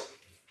heels.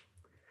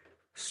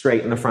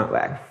 Straighten the front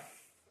leg.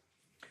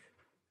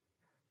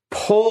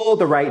 Pull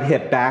the right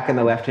hip back and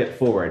the left hip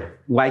forward,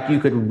 like you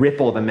could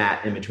ripple the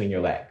mat in between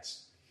your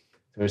legs.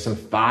 So there's some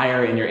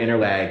fire in your inner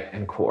leg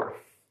and core.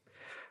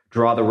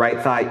 Draw the right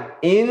thigh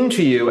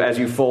into you as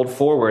you fold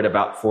forward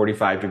about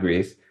 45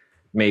 degrees.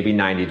 Maybe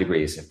 90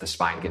 degrees if the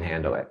spine can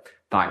handle it.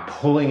 Thigh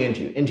pulling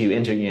into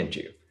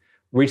you.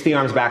 Reach the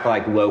arms back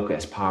like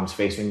locust, palms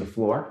facing the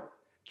floor,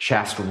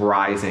 chest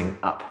rising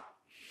up.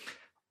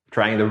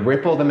 Trying to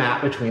ripple the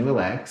mat between the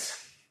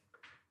legs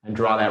and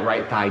draw that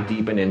right thigh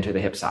deep and into the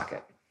hip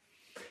socket.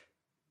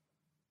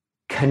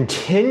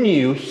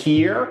 Continue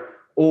here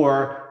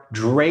or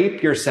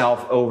drape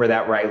yourself over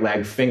that right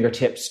leg,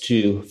 fingertips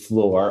to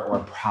floor or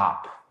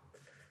prop.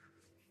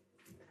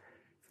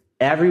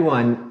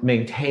 Everyone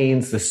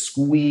maintains the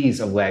squeeze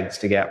of legs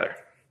together.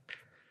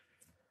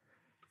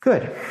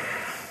 Good.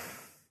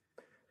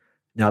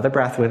 Another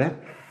breath with it.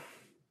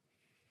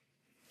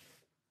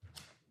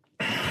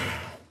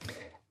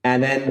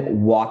 And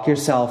then walk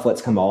yourself.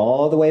 Let's come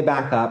all the way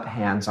back up,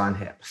 hands on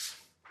hips.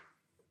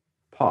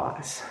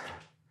 Pause.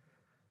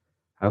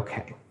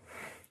 Okay.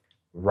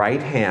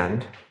 Right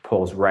hand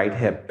pulls right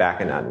hip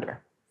back and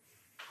under.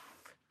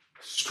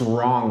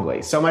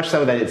 Strongly. So much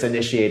so that it's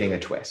initiating a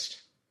twist.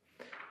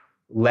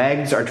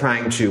 Legs are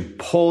trying to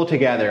pull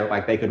together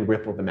like they could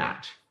ripple the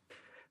mat.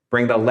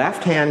 Bring the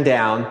left hand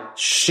down,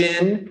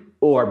 shin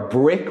or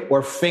brick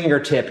or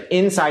fingertip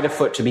inside a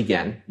foot to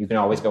begin. You can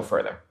always go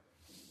further.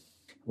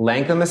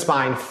 Lengthen the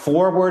spine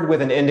forward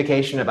with an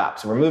indication of up.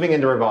 So we're moving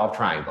into revolved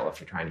triangle if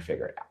you're trying to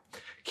figure it out.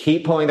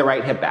 Keep pulling the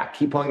right hip back.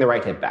 Keep pulling the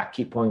right hip back.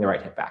 Keep pulling the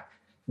right hip back.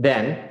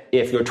 Then,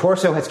 if your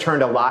torso has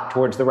turned a lot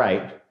towards the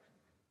right,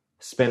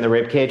 spin the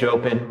rib cage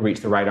open, reach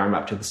the right arm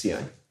up to the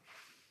ceiling.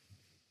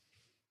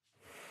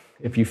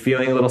 If you're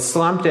feeling a little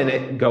slumped in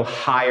it, go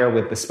higher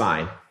with the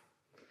spine.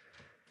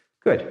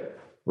 Good.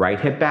 Right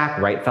hip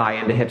back, right thigh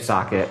into hip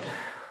socket,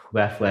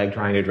 left leg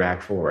trying to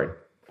drag forward.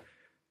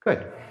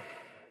 Good.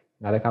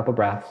 Another couple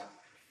breaths.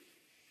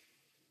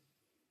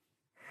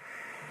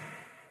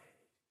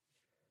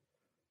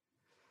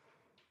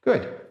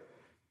 Good.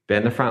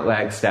 Bend the front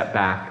leg, step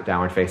back,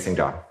 downward facing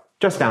dog.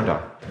 Just down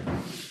dog.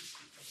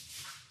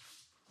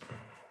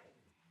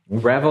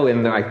 Revel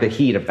in the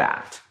heat of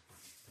that.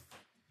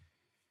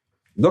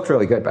 Looks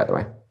really good, by the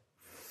way.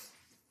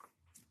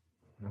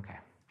 Okay.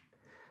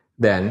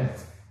 Then,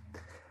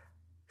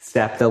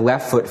 step the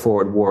left foot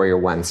forward, warrior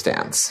one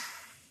stance.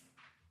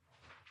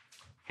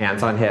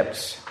 Hands on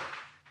hips,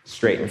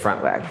 straighten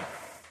front leg.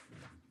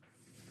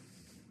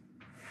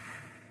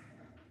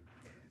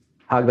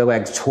 Hug the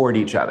legs toward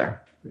each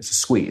other. There's a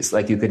squeeze,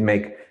 like you could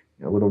make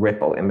a little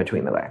ripple in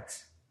between the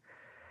legs.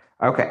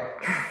 Okay.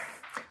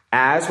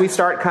 As we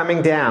start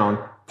coming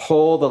down,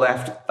 pull the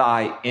left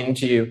thigh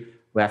into you,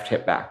 left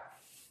hip back.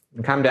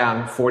 And come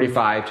down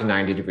 45 to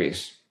 90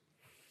 degrees.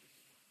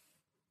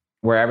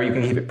 Wherever you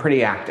can keep it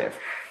pretty active.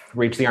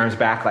 Reach the arms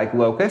back like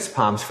locust,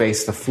 palms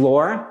face the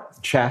floor.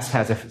 Chest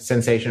has a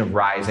sensation of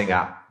rising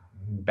up,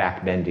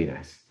 back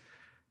bendiness.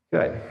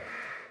 Good.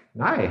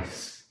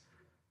 Nice.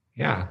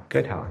 Yeah,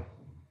 good, Helen.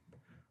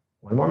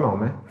 One more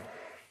moment.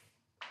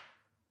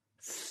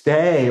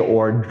 Stay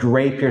or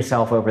drape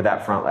yourself over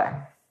that front leg.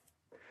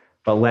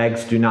 But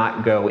legs do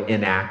not go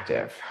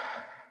inactive.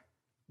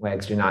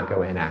 Legs do not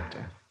go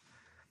inactive.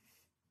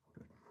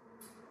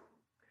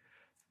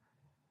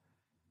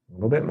 A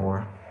little bit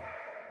more.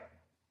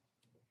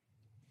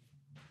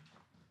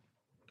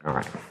 All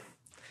right.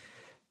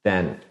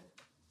 Then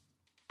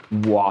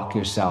walk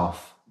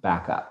yourself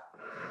back up.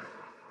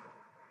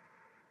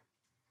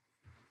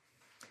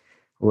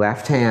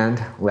 Left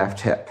hand,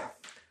 left hip.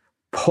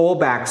 Pull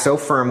back so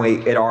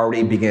firmly it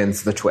already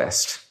begins the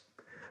twist.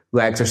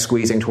 Legs are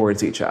squeezing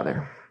towards each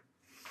other.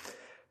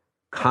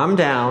 Come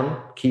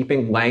down,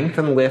 keeping length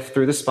and lift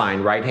through the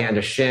spine. Right hand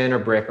to shin or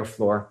brick or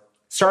floor.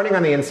 Starting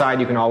on the inside,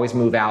 you can always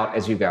move out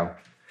as you go.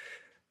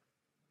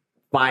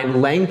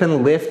 Find length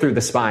and lift through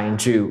the spine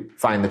to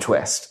find the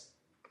twist.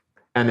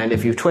 And then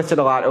if you've twisted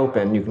a lot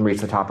open, you can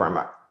reach the top arm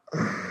up.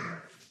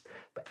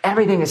 But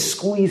everything is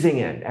squeezing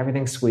in.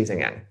 Everything's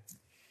squeezing in.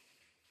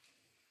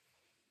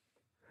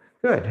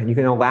 Good. And you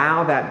can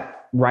allow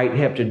that right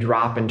hip to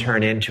drop and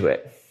turn into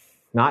it.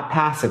 Not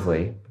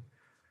passively,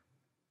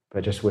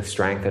 but just with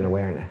strength and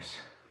awareness.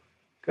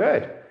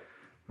 Good.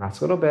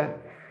 Last little bit.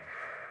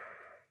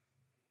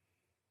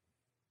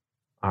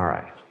 All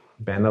right.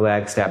 Bend the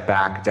leg, step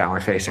back,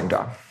 downward facing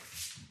dog.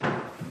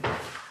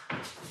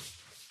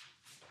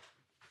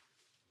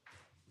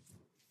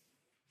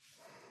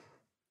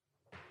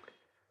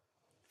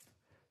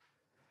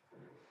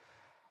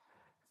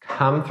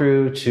 Come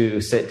through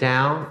to sit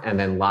down and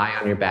then lie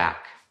on your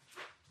back.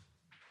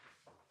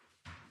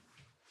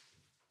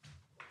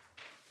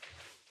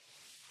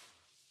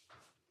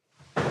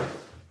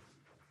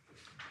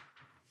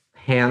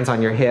 Hands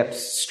on your hips,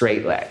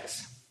 straight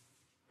legs.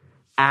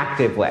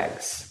 Active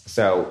legs.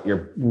 So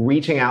you're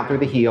reaching out through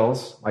the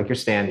heels like you're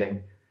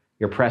standing.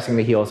 You're pressing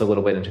the heels a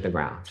little bit into the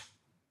ground.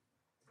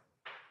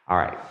 All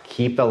right,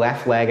 keep the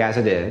left leg as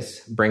it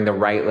is. Bring the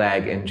right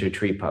leg into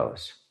tree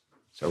pose.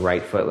 So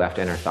right foot, left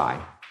inner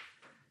thigh.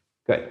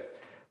 Good.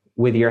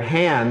 With your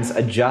hands,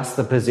 adjust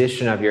the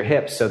position of your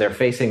hips so they're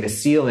facing the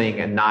ceiling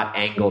and not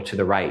angled to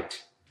the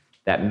right.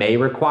 That may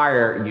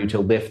require you to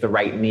lift the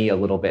right knee a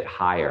little bit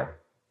higher.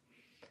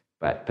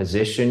 But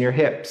position your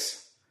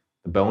hips,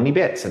 the bony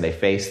bits, so they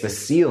face the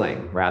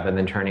ceiling rather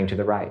than turning to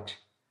the right.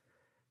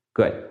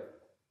 Good.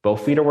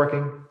 Both feet are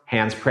working.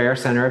 Hands prayer,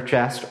 center of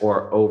chest,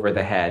 or over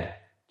the head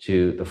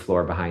to the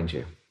floor behind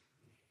you.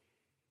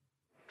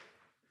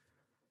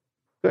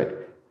 Good.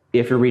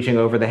 If you're reaching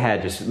over the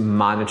head, just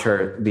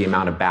monitor the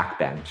amount of back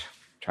bend.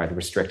 Try to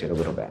restrict it a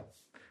little bit.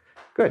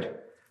 Good.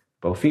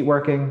 Both feet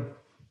working.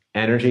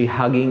 Energy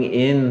hugging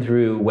in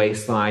through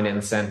waistline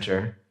and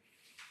center,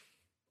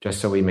 just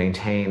so we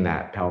maintain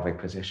that pelvic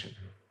position.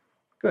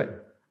 Good.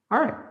 All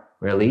right.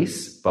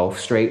 Release. Both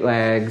straight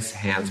legs,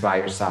 hands by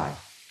your side.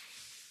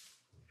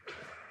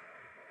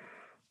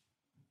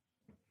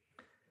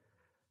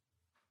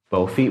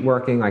 Both feet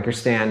working like you're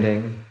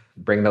standing.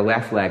 Bring the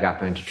left leg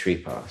up into tree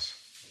pose.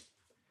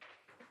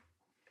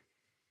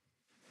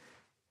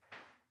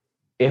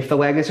 If the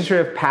leg is just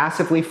sort of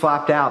passively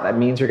flopped out, that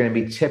means you're going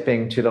to be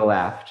tipping to the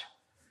left.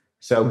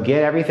 So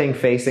get everything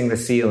facing the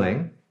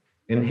ceiling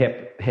in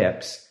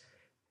hips.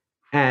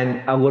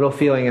 And a little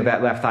feeling of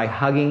that left thigh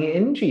hugging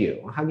into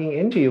you,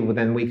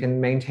 then we can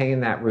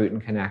maintain that root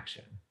and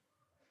connection.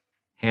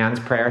 Hands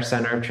prayer,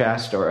 center of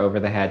chest, or over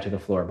the head to the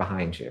floor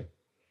behind you.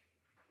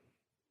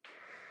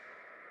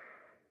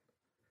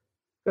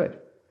 Good.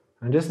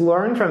 And just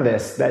learn from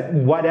this that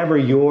whatever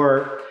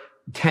your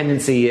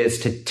tendency is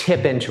to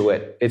tip into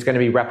it, it's going to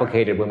be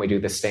replicated when we do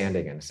the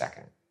standing in a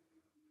second.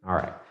 All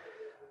right.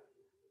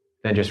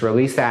 Then just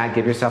release that,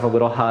 give yourself a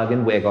little hug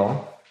and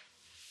wiggle.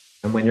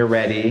 And when you're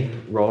ready,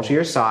 roll to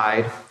your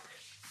side,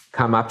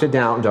 come up to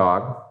down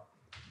dog.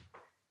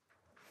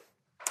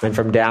 And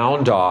from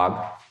down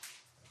dog,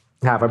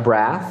 have a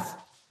breath.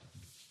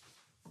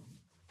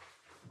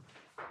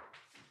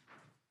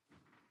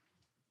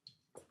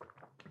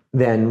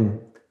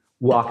 Then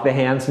walk the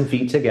hands and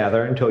feet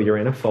together until you're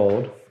in a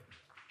fold.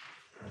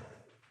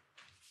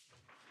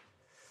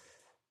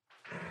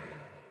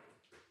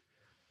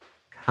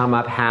 Come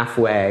up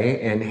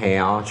halfway,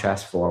 inhale,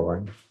 chest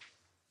forward.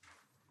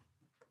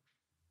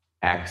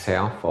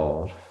 Exhale,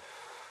 fold.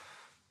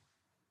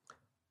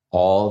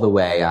 All the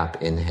way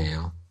up,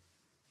 inhale.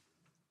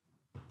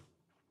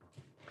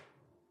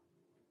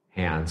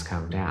 Hands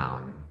come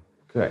down.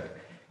 Good.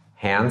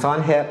 Hands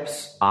on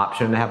hips,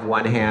 option to have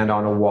one hand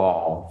on a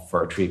wall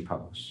for a tree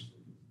pose.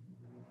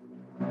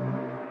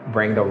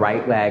 Bring the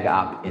right leg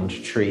up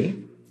into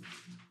tree.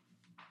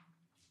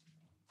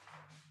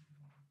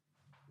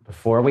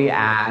 Before we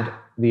add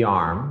the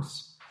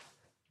arms,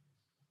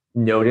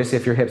 notice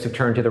if your hips have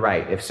turned to the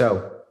right. If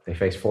so, they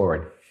face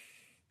forward.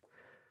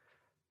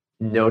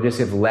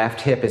 Notice if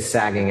left hip is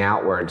sagging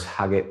outwards,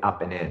 hug it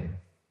up and in.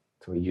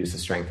 So we use the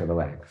strength of the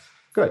legs.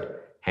 Good.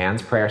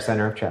 Hands, prayer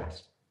center of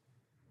chest.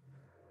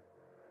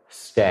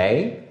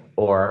 Stay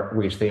or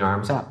reach the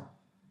arms up.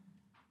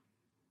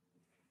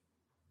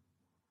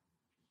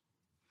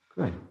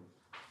 Good.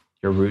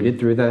 You're rooted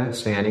through the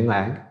standing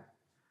leg.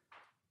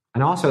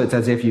 And also it's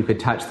as if you could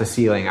touch the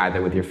ceiling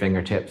either with your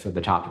fingertips or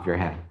the top of your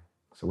head.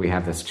 So we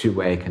have this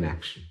two-way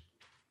connection.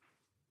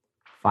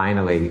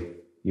 Finally,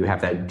 you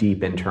have that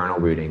deep internal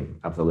rooting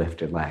of the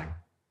lifted leg.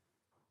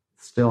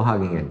 Still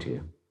hugging into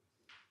you.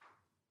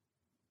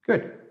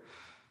 Good.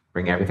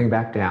 Bring everything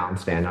back down,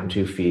 stand on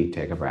 2 feet,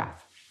 take a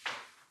breath.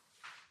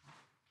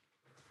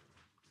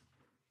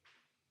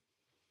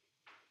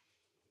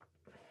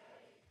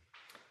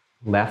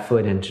 Left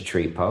foot into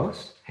tree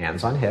pose,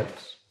 hands on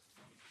hips.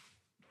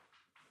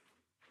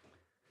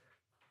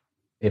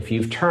 If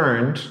you've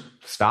turned,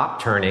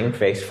 stop turning,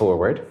 face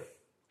forward.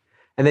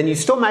 And then you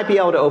still might be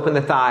able to open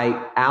the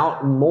thigh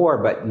out more,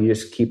 but you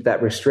just keep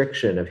that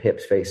restriction of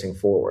hips facing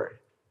forward.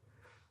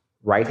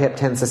 Right hip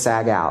tends to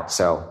sag out,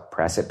 so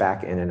press it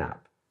back in and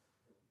up.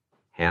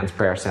 Hands,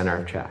 prayer center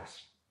of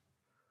chest.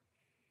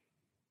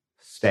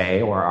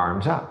 Stay or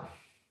arms up.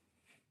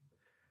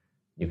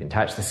 You can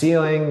touch the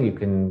ceiling, you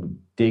can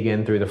dig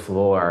in through the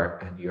floor,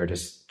 and you're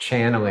just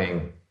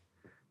channeling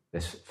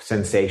this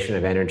sensation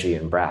of energy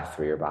and breath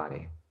through your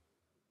body.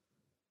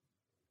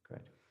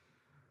 Good.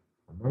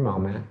 One more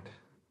moment.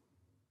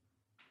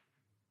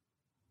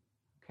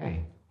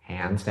 Okay,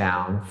 hands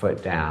down,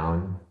 foot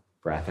down,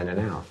 breath in and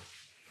out.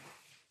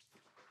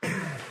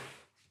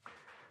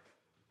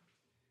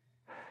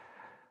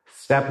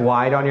 Step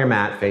wide on your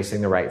mat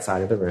facing the right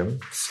side of the room.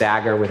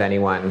 Stagger with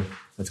anyone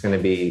that's going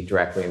to be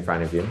directly in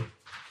front of you.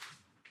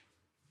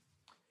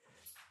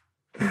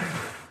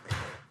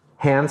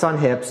 Hands on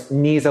hips,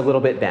 knees a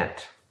little bit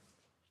bent.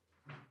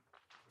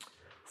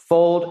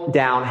 Fold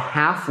down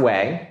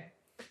halfway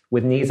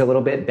with knees a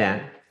little bit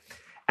bent.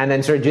 And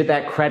then sort of do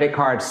that credit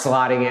card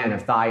slotting in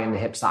of thigh into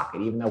hip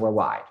socket, even though we're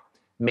wide.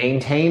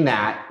 Maintain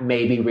that,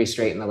 maybe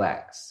re-straighten the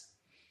legs.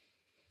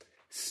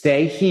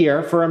 Stay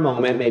here for a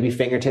moment, maybe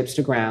fingertips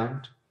to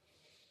ground.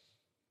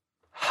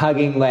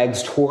 Hugging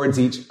legs towards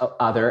each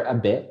other a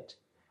bit.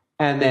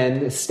 And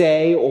then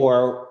stay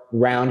or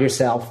round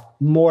yourself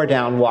more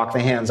down, walk the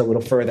hands a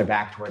little further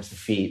back towards the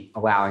feet,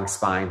 allowing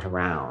spine to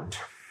round.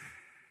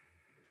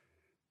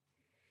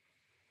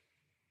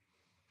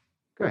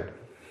 Good.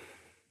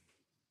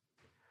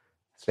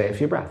 Stay a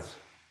few breaths.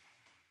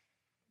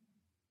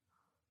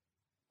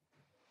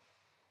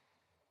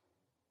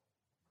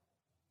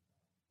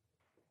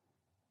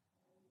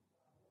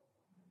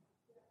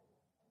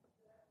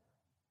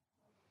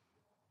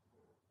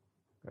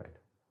 Good.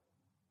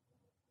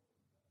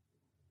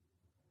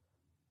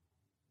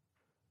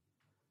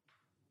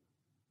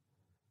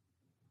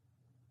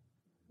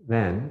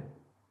 Then,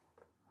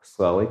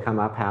 slowly come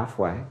up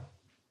halfway.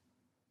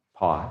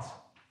 Pause.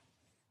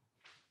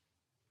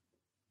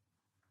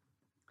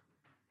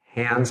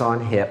 Hands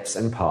on hips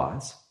and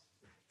pause.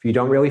 If you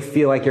don't really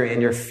feel like you're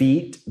in your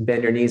feet,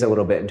 bend your knees a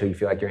little bit until you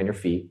feel like you're in your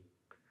feet.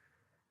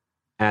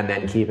 And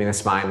then keeping the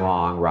spine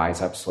long,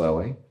 rise up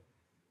slowly.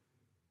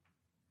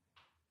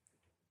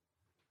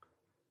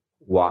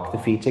 Walk the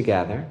feet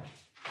together.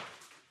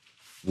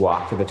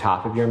 Walk to the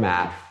top of your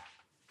mat.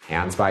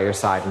 Hands by your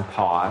side and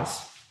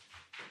pause.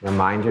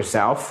 Remind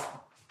yourself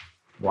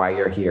why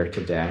you're here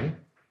today.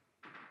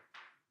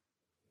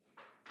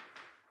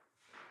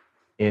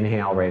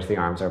 Inhale, raise the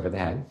arms over the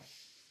head.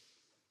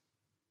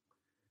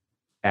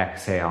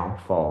 Exhale,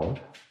 fold.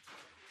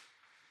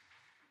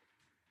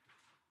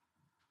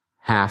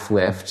 Half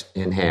lift,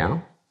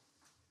 inhale.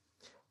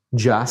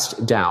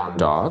 Just down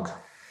dog.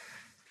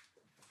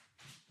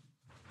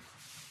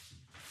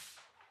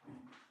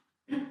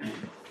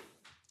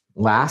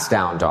 Last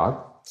down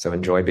dog, so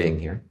enjoy being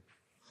here.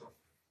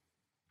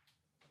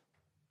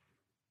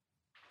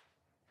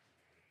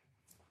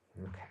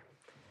 Okay.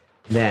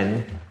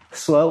 Then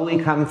slowly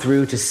come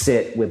through to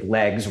sit with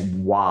legs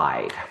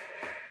wide.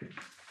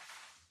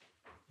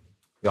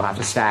 You'll have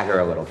to stagger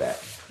a little bit.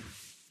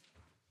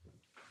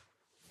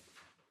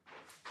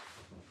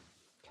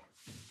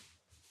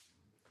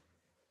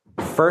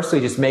 Firstly,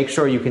 just make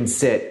sure you can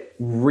sit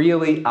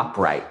really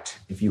upright.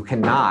 If you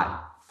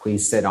cannot,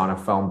 please sit on a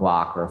foam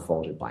block or a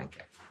folded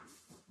blanket.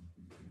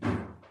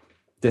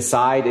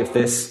 Decide if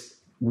this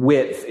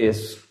width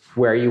is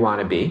where you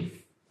want to be.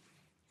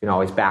 You can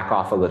always back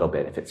off a little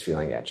bit if it's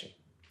feeling edgy.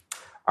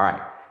 All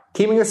right,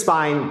 keeping the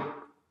spine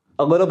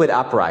a little bit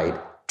upright,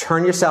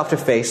 turn yourself to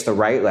face the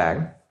right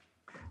leg,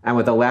 and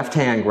with the left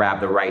hand, grab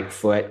the right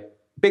foot,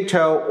 big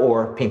toe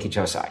or pinky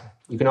toe side.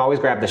 You can always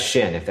grab the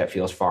shin if that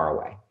feels far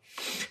away.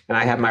 And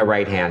I have my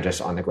right hand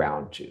just on the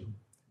ground to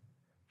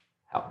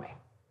help me.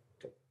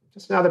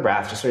 Just another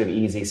breath, just sort of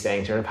easy,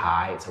 staying sort of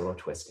high. It's a little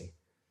twisty.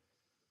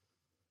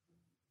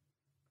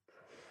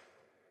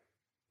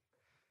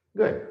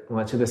 Good.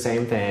 Let's do the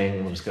same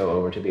thing. We'll just go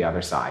over to the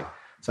other side.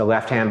 So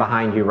left hand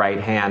behind you, right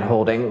hand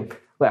holding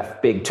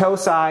left big toe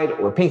side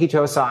or pinky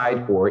toe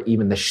side or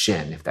even the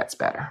shin if that's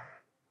better.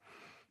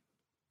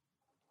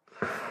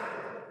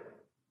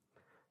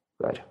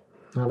 Good.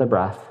 Another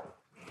breath.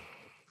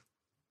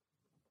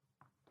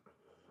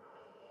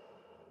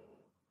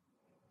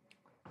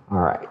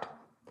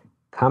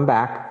 Come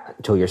back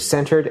until you're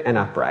centered and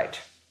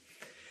upright.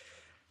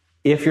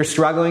 If you're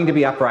struggling to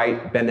be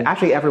upright,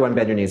 everyone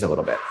bend your knees a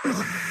little bit.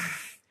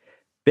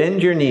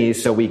 Bend your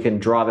knees so we can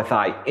draw the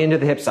thigh into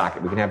the hip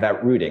socket. We can have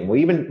that rooting.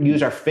 We'll even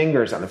use our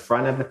fingers on the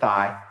front of the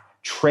thigh,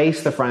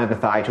 trace the front of the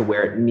thigh to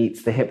where it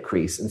meets the hip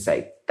crease and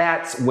say,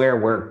 that's where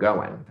we're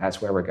going.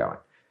 That's where we're going.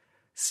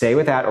 Stay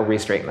with that or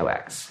re-straighten the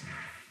legs.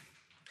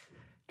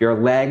 Your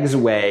legs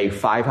weigh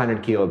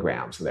 500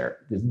 kilograms. So they're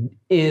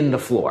in the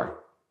floor.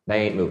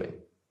 They ain't moving.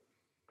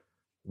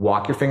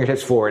 Walk your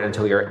fingertips forward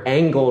until you're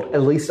angled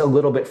at least a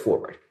little bit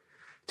forward.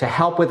 To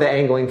help with the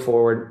angling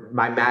forward,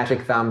 my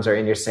magic thumbs are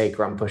in your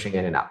sacrum, pushing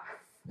in and up.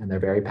 And they're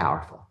very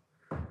powerful.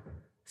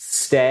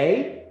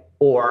 Stay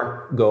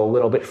or go a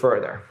little bit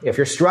further. If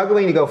you're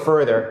struggling to go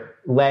further,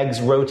 legs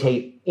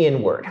rotate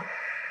inward.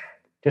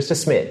 Just a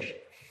smidge.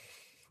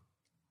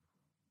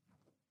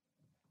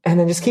 And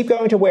then just keep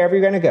going to wherever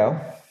you're going to go.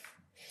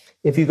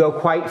 If you go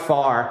quite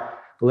far,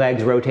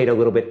 legs rotate a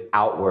little bit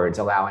outwards,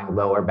 allowing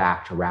lower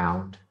back to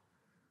round.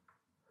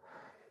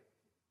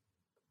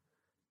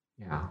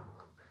 Yeah.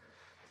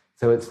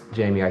 So it's,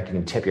 Jamie, like you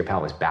can tip your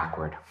pelvis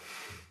backward,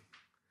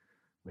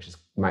 which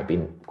might be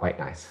quite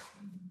nice.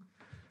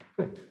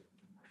 Good.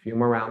 A few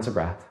more rounds of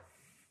breath.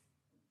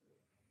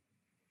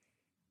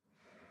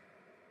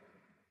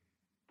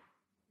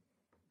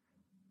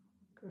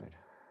 Good.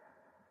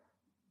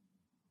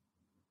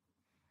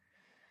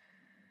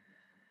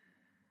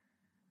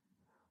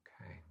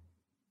 Okay.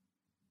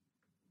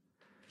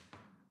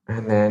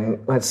 And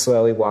then let's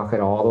slowly walk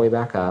it all the way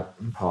back up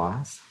and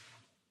pause.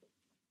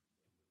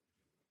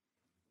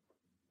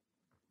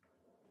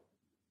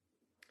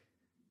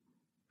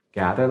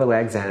 Gather the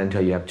legs in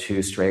until you have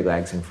two straight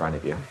legs in front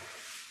of you.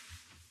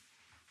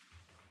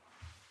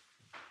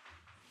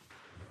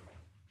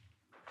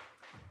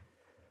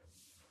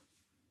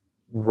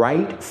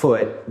 Right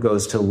foot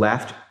goes to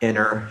left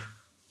inner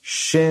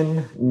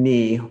shin,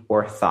 knee,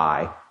 or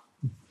thigh.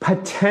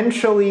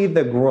 Potentially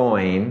the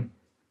groin,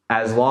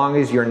 as long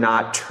as you're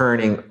not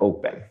turning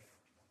open.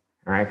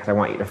 All right, because I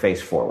want you to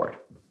face forward.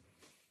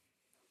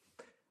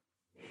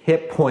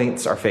 Hip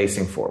points are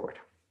facing forward.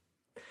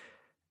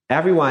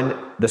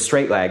 Everyone, the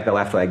straight leg, the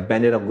left leg,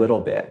 bend it a little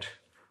bit.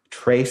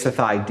 Trace the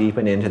thigh deep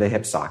and into the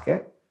hip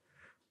socket.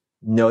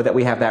 Know that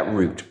we have that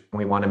root, and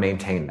we want to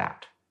maintain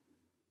that.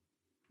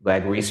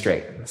 Leg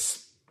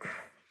re-straightens.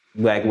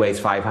 Leg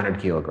weighs 500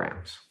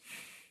 kilograms.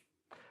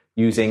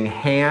 Using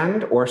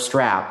hand or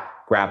strap,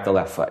 grab the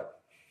left foot.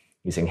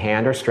 Using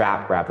hand or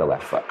strap, grab the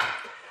left foot.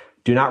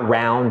 Do not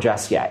round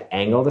just yet.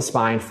 Angle the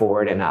spine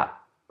forward and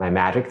up. My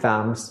magic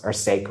thumbs are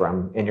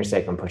sacrum, in your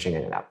sacrum, pushing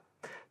in and up.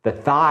 The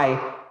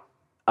thigh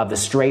of the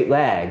straight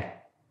leg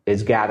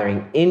is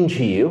gathering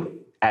into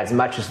you as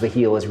much as the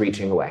heel is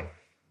reaching away.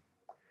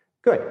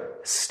 Good.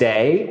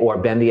 Stay or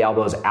bend the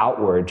elbows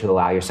outward to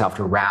allow yourself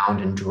to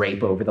round and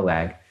drape over the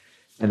leg.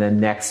 And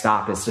then next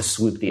stop is to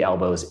swoop the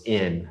elbows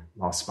in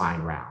while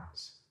spine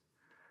rounds.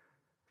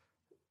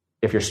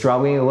 If you're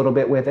struggling a little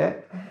bit with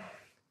it,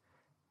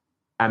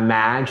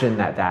 imagine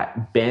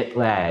that bent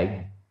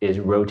leg is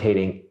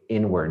rotating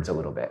inwards a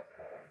little bit.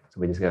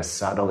 So we just get a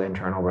subtle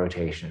internal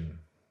rotation.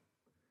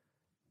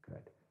 Good.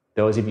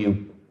 Those of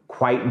you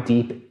quite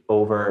deep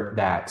over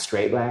that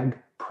straight leg,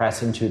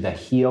 press into the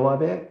heel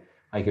of it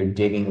like you're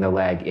digging the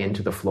leg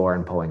into the floor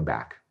and pulling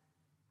back.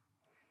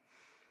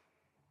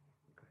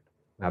 Good.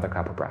 Another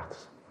couple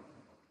breaths.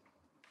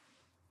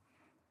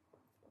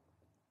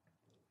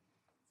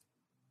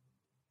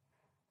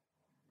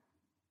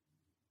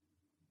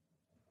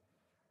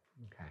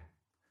 Okay.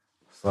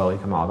 Slowly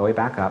come all the way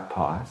back up,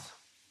 pause.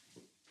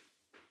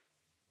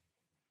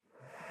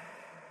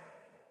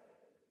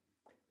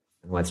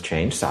 And let's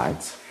change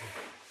sides.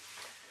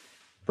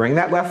 Bring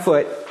that left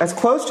foot as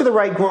close to the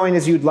right groin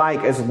as you'd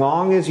like, as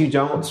long as you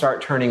don't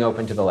start turning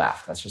open to the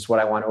left. That's just what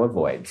I want to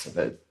avoid, so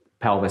the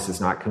pelvis is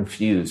not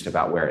confused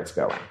about where it's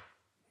going.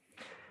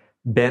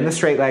 Bend the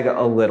straight leg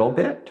a little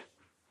bit,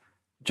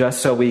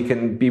 just so we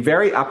can be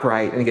very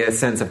upright and get a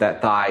sense of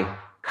that thigh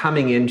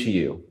coming into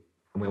you.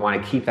 And we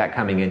want to keep that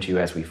coming into you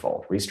as we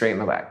fold. Re-straighten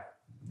the leg.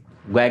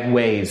 Leg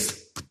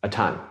weighs a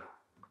ton.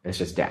 It's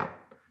just down.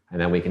 And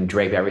then we can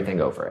drape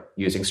everything over it.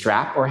 Using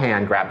strap or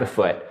hand, grab the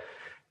foot,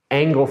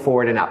 angle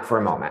forward and up for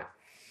a moment.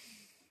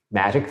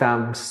 Magic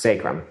thumbs,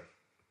 sacrum.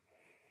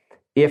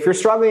 If you're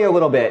struggling a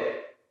little bit,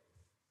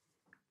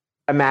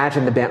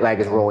 imagine the bent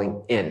leg is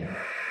rolling in.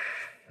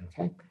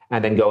 Okay?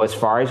 And then go as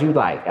far as you'd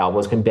like.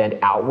 Elbows can bend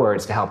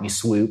outwards to help you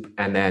swoop.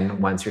 And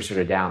then once you're sort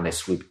of down, they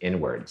swoop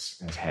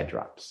inwards as head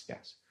drops.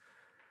 Yes.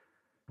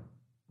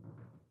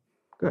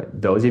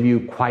 Good. Those of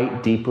you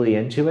quite deeply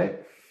into it,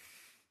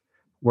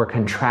 we're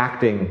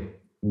contracting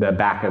the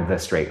back of the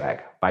straight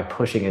leg by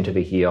pushing into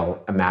the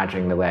heel,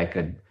 imagining the leg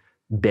could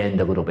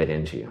bend a little bit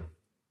into you.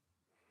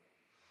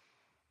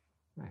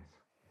 Nice.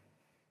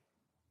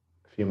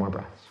 A few more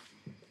breaths.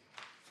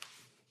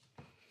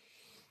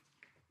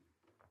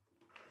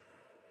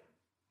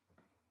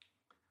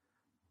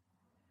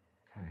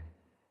 Okay.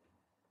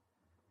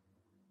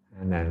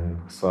 And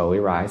then slowly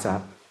rise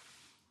up.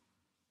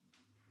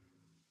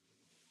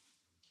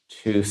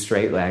 2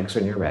 straight legs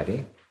when you're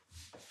ready.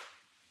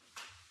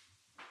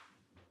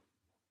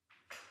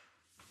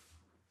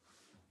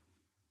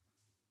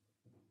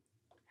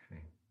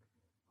 Okay.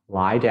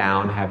 Lie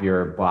down, have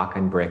your block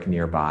and brick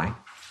nearby.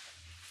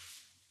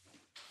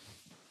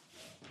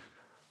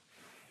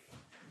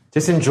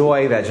 Just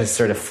enjoy that, just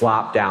sort of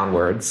flop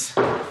downwards.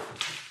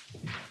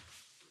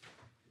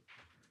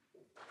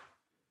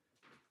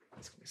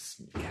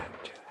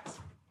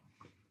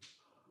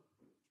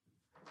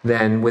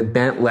 Then with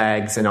bent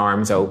legs and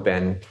arms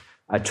open,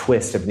 a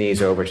twist of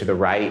knees over to the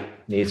right.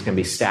 Knees can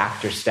be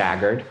stacked or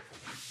staggered.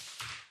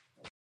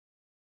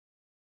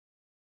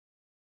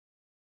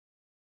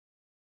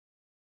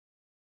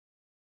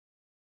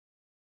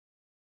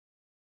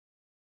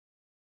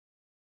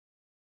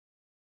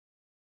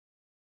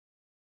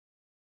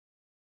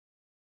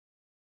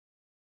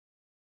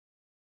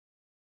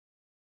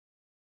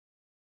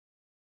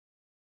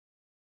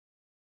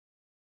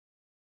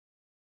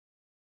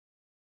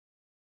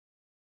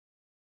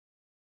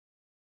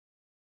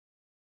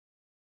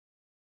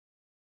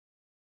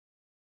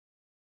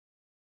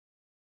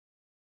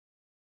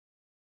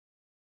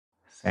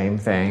 Same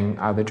thing,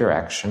 other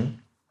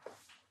direction.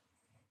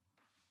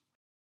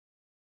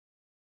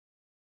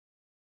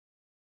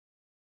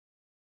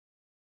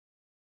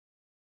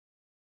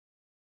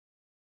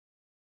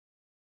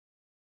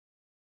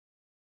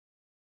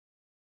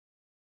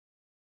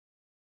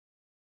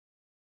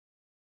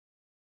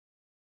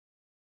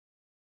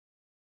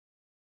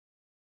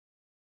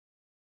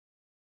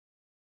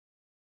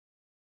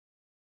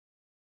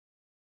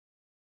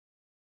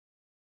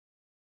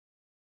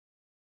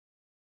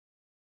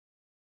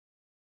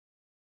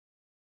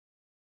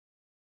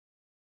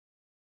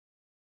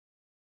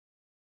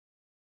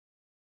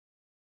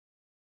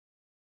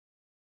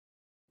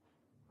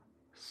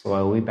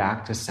 Slowly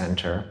back to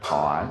center,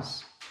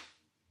 pause.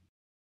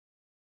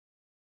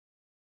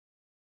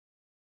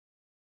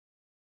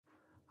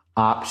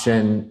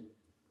 Option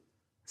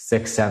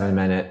 6-7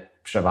 minute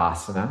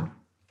Shavasana.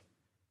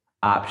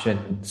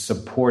 Option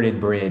supported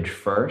bridge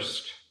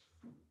first,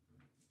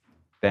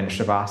 then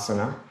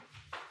Shavasana.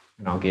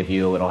 And I'll give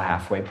you a little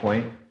halfway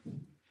point.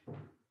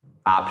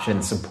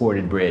 Option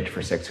supported bridge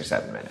for 6 or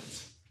 7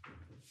 minutes.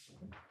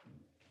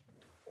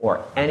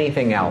 Or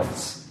anything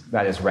else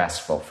that is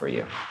restful for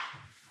you.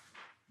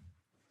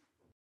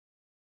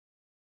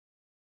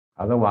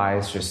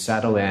 Otherwise, just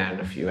settle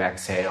in, a few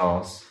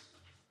exhales.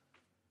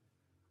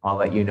 I'll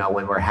let you know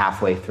when we're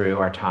halfway through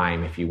our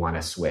time if you want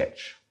to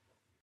switch.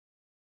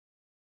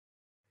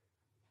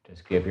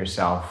 Just give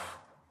yourself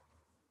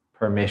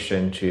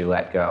permission to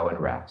let go and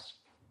rest.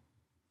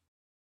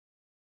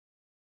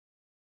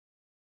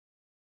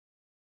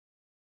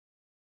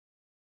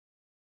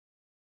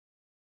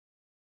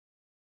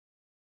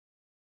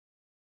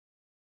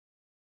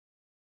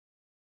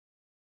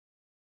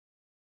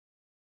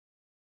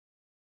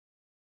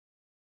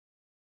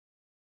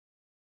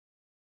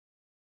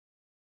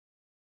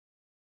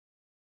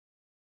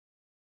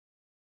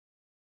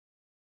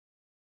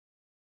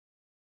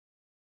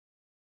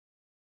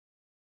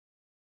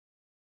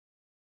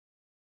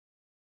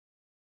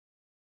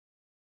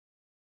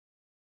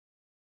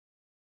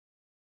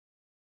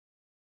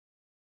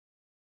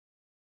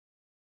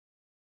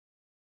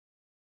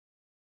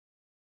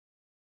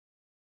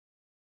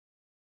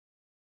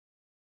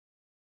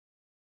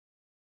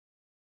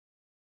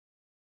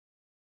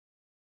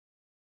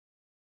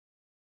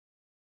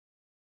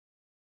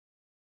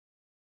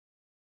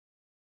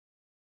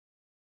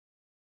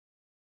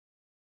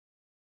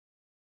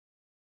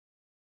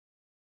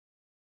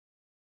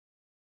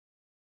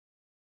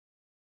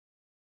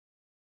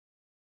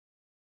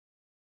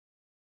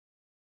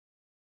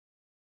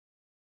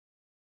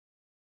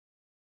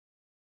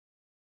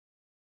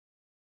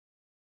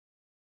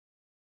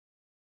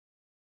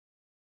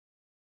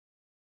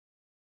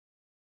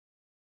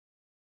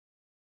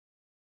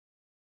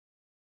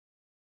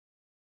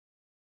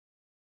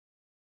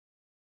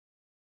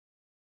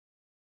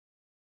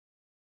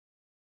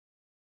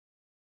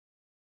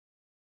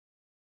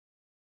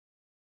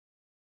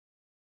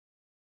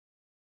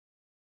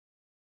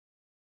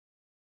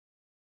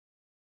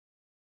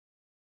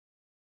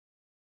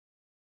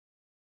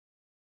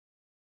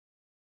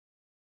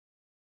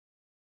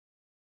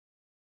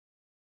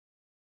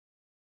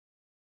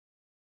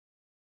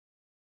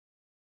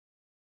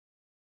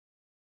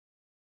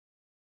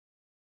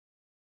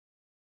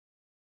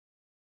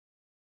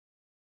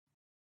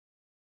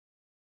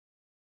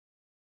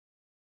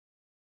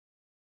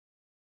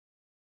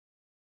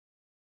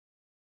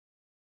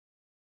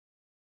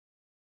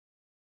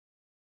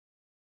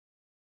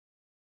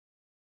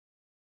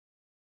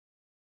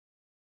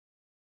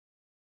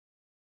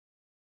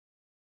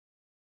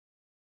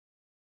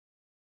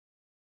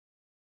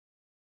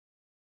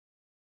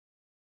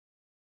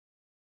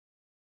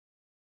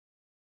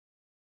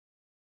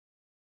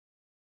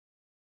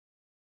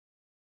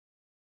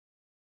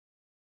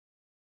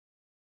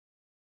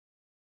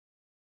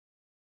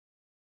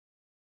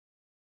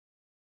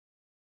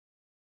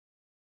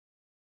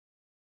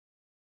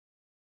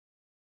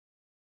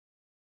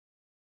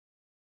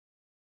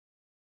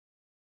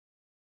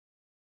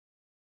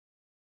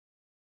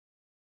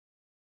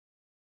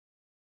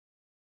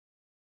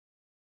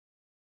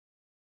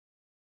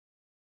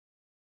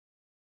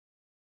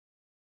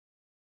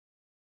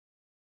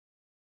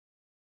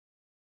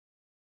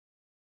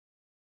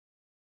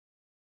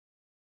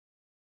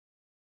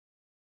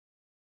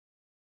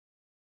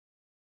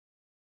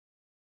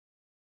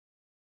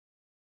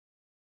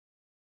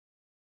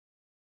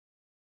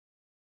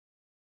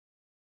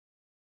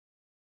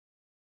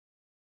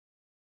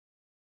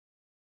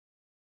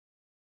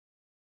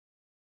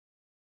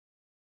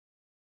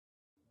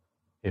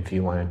 If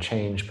you want to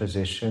change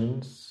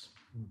positions,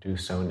 do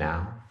so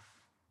now.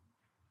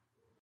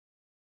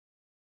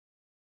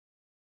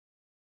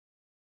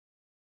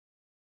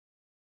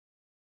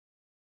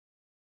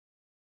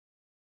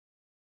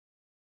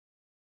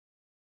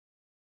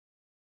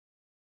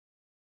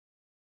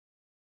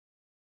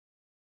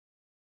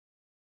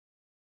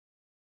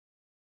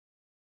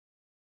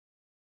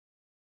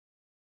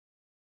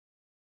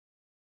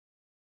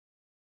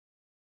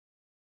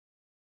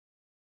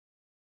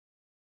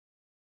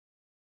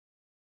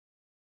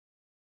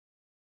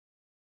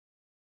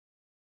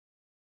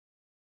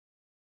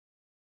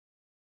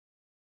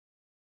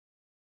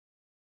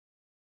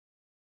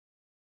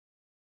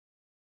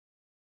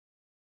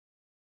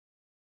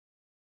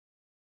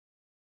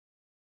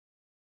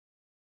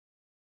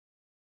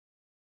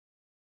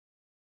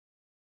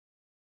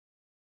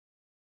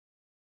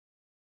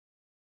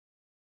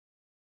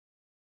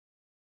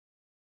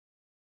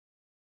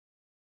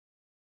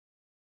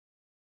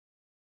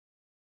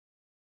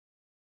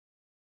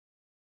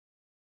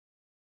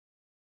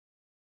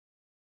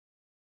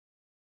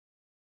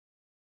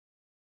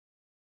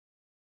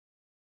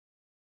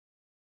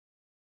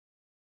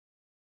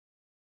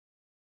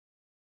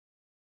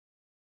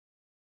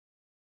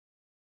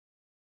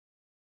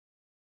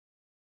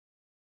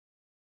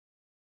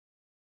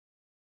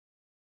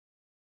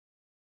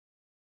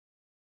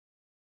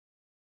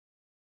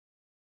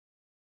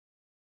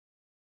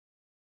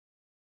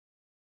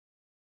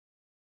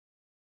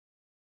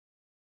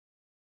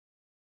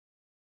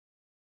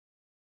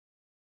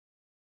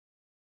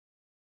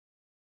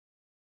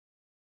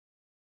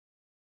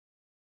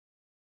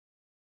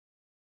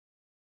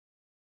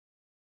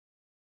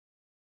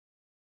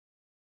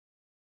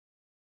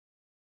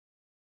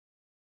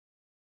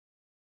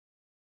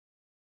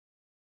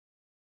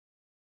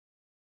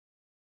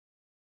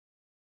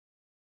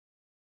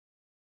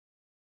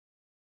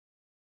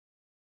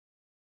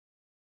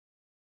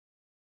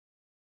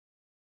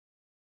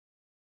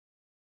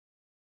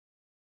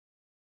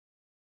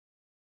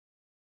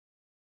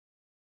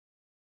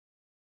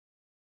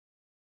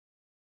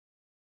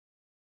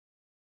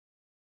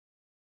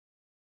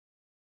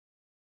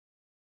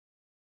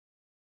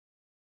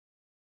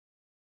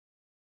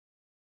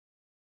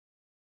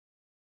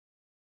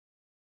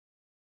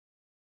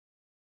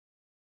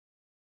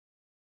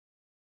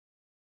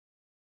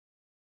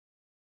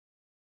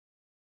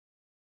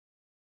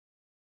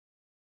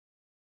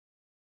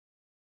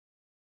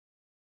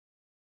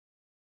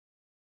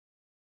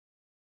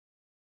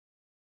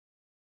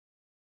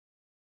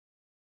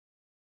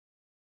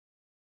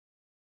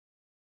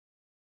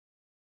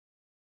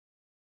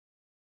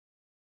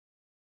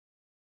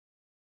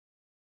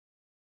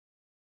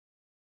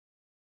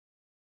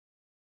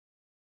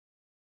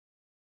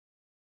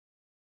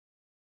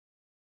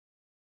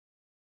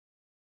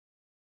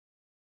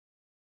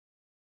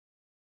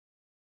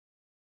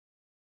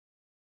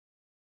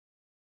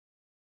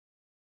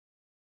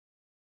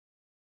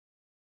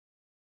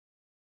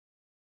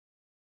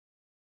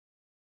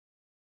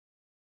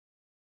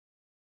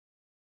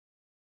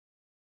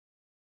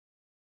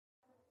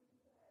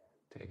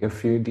 Take a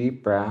few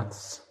deep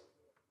breaths.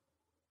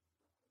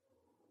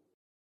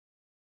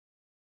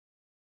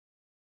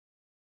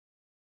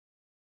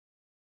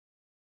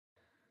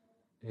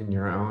 In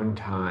your own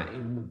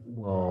time,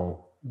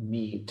 we'll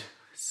meet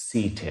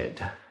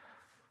seated.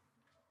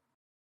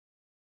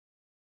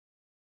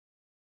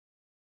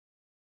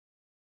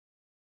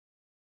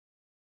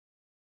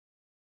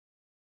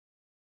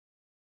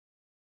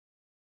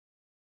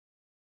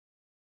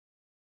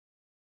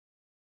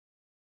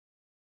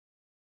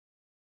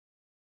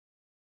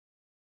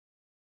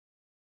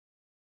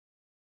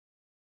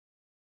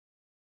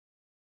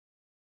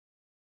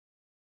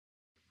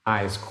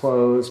 Eyes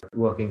closed,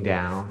 looking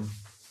down,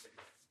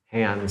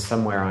 hands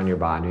somewhere on your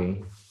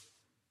body.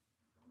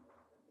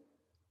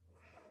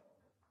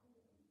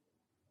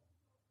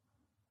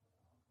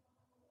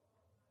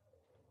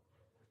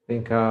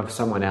 Think of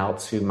someone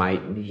else who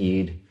might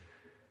need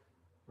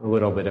a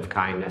little bit of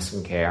kindness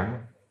and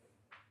care.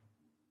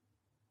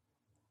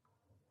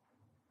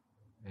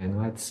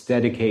 And let's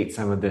dedicate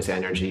some of this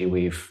energy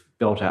we've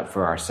built up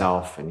for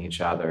ourselves and each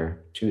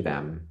other to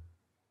them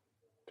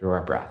through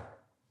our breath.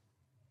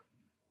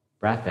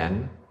 Breath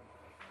in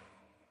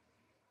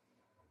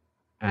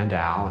and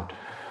out.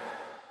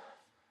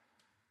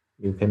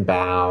 You can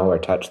bow or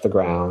touch the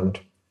ground.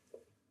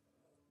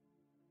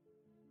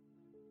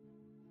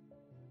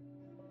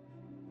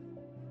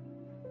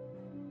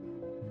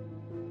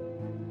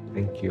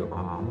 Thank you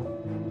all.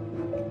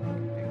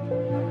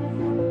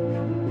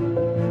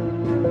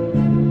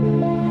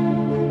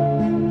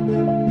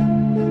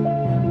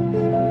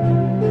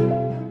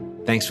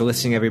 Thanks for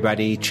listening,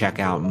 everybody. Check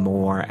out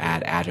more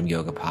at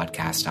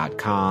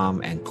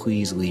AtomYogaPodcast.com, and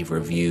please leave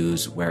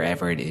reviews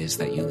wherever it is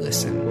that you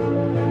listen.